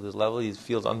fall relative to his level. He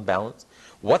feels unbalanced.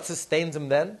 What sustains him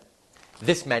then?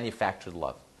 This manufactured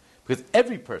love. Because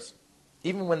every person,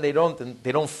 even when they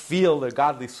don't feel their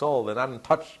godly soul, they're not in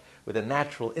touch with the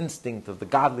natural instinct of the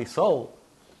godly soul,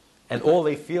 and all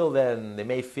they feel then, they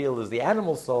may feel is the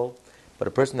animal soul, but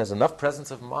a person has enough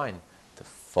presence of mind to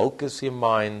focus your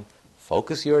mind,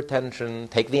 focus your attention,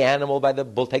 take the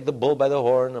bull by the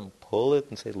horn and pull it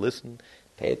and say, listen,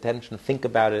 pay attention, think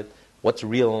about it. What's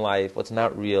real in life? What's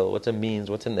not real? What's a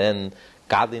means? What's an end?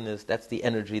 Godliness, that's the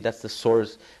energy, that's the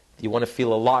source. You want to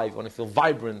feel alive, you want to feel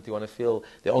vibrant, you want to feel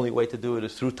the only way to do it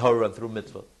is through Torah and through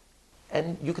mitzvah.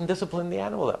 And you can discipline the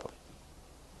animal that way.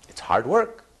 It's hard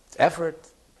work, it's effort,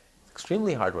 it's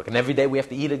extremely hard work. And every day we have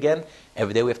to eat again,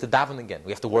 every day we have to daven again,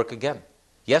 we have to work again.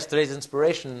 Yesterday's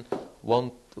inspiration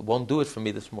won't do it for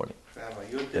me this morning. Rabbi,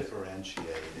 you're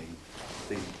differentiating.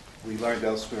 We learned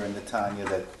elsewhere in the Tanya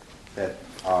that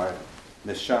our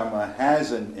neshama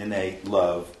has an innate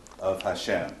love of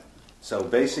Hashem. So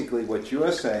basically what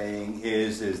you're saying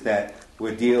is that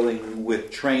we're dealing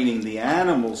with training the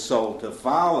animal soul to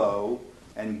follow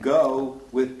and go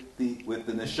with the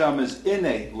neshama's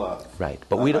innate love. Right,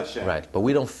 but we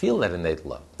don't feel that innate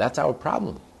love. That's our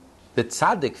problem. The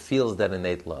tzaddik feels that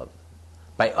innate love.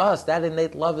 By us, that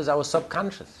innate love is our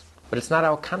subconscious, but it's not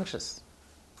our conscious.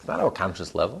 It's not our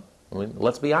conscious level. I mean,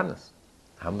 let's be honest.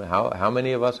 How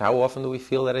many of us, how often do we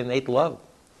feel that innate love?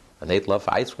 Innate love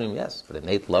for ice cream, yes. But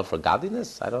innate love for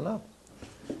godliness, I don't know.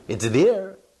 It's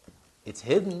there. It's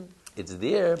hidden. It's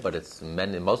there, but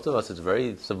most of us, it's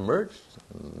very submerged.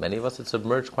 Many of us, it's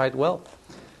submerged quite well.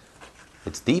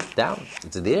 It's deep down.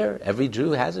 It's there. Every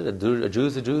Jew has it. A Jew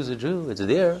is a Jew is a Jew. It's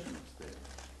there.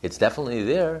 It's definitely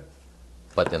there.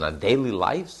 But in our daily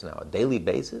lives, on a daily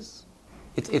basis,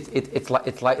 it's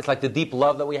like the deep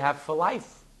love that we have for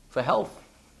life, for health.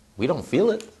 We don't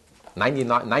feel it.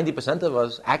 90% of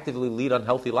us actively lead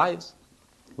unhealthy lives.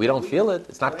 We don't feel it.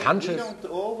 It's not conscious. We don't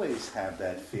always have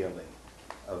that feeling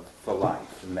for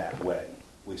life in that way.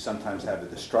 We sometimes have a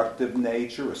destructive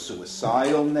nature, a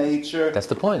suicidal nature. That's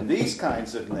the point. These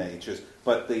kinds of natures.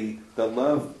 But the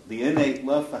innate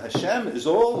love for Hashem is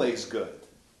always good.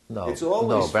 It's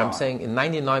always but I'm saying in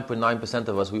 99.9%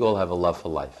 of us, we all have a love for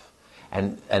life.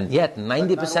 And yet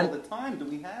 90%, but not all the time do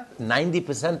we have it.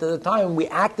 90% of the time we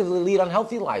actively lead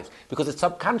unhealthy lives because it's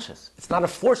subconscious. It's not a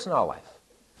force in our life.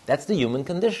 That's the human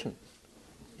condition.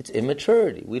 It's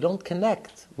immaturity. We don't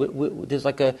connect. There's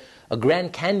like a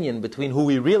Grand Canyon between who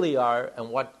we really are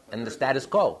and the status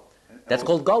quo. That's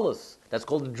called Golus. That's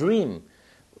called a dream.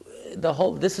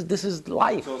 This is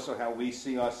life. It's also how we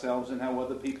see ourselves and how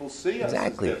other people see us.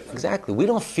 Exactly. We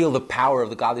don't feel the power of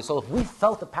the godly soul. If we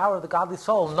felt the power of the godly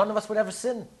soul, none of us would ever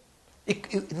sin.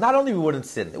 Not only we wouldn't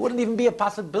sin, it wouldn't even be a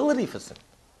possibility for sin.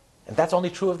 And that's only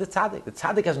true of the tzaddik. The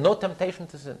tzaddik has no temptation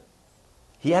to sin.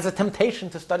 He has a temptation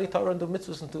to study Torah and do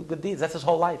mitzvahs and do good deeds. That's his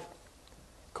whole life.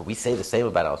 Could we say the same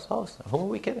about ourselves? Whom are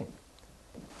we kidding?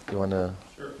 You want to...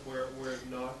 Sure, we're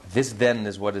not... This then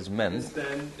is what is meant. This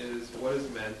then is what is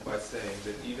meant by saying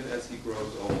that even as he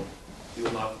grows old, he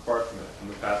will not depart from it, from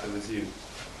the path of his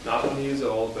youth. Not when he is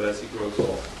old, but as he grows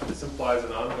old. This implies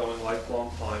an ongoing, lifelong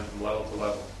climb from level to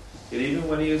level. Yet even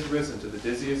when he has risen to the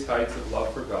dizziest heights of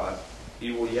love for God,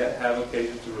 he will yet have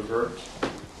occasion to revert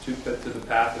to the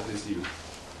path of his youth,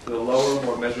 to the lower,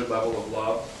 more measured level of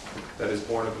love that is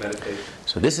born of meditation.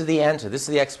 So this is the answer. This is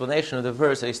the explanation of the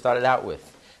verse that he started out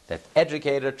with. That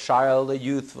educate a child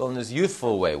in his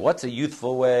youthful way. What's a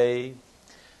youthful way?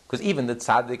 Because even the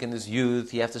tzaddik in his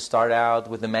youth, he has to start out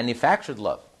with a manufactured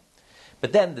love.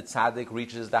 But then the tzaddik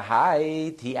reaches the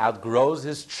height, he outgrows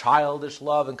his childish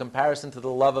love in comparison to the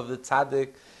love of the tzaddik.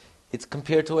 It's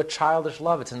compared to a childish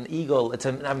love. It's an ego. It's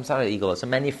a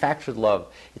manufactured love.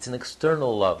 It's an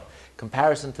external love.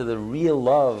 Comparison to the real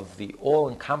love, the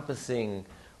all-encompassing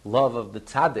love of the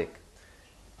tzaddik,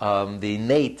 the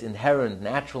innate, inherent,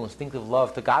 natural, instinctive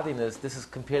love to godliness, this is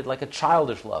compared like a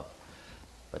childish love.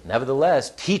 But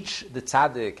nevertheless, teach the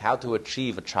tzaddik how to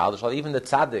achieve a childish love. Even the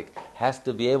tzaddik has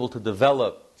to be able to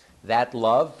develop that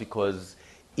love, because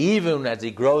even as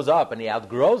he grows up and he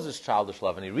outgrows his childish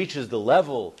love and he reaches the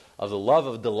level of the love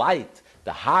of delight,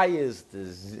 the highest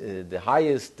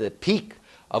peak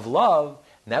of love,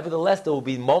 nevertheless there will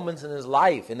be moments in his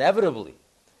life, inevitably,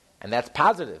 and that's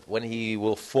positive, when he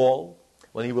will fall,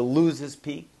 when he will lose his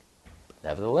peak.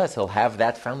 Nevertheless, he'll have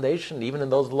that foundation. Even in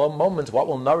those low moments, what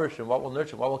will nourish him, what will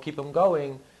nurture him, what will keep him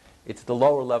going? It's the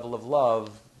lower level of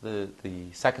love, the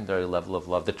secondary level of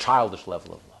love, the childish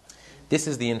level of love. This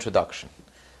is the introduction.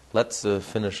 Let's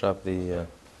finish up the...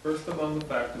 First among the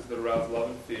factors that arouse love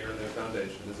and fear in their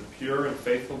foundation is a pure and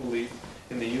faithful belief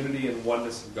in the unity and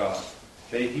oneness of God.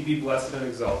 May He be blessed and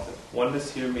exalted.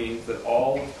 Oneness here means that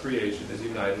all of creation is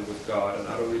united with God and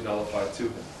utterly nullified to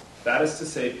Him. That is to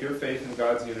say, pure faith in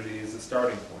God's unity is the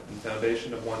starting point and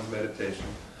foundation of one's meditation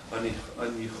on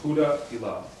Yehuda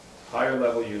Ilah, higher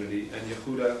level unity, and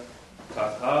Yehuda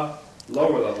Tata,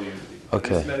 lower level unity. Okay.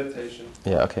 This meditation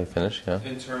finish,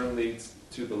 in turn leads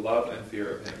to the love and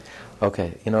fear of Him.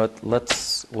 Okay, you know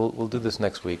what, we'll do this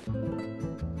next week.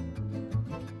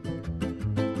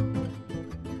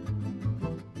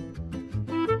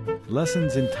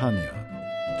 Lessons in Tanya,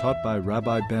 taught by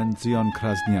Rabbi Ben Zion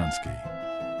Krasniansky.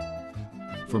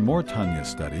 For more Tanya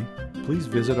study, please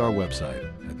visit our website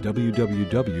at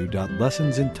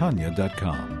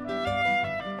www.lessonsintanya.com.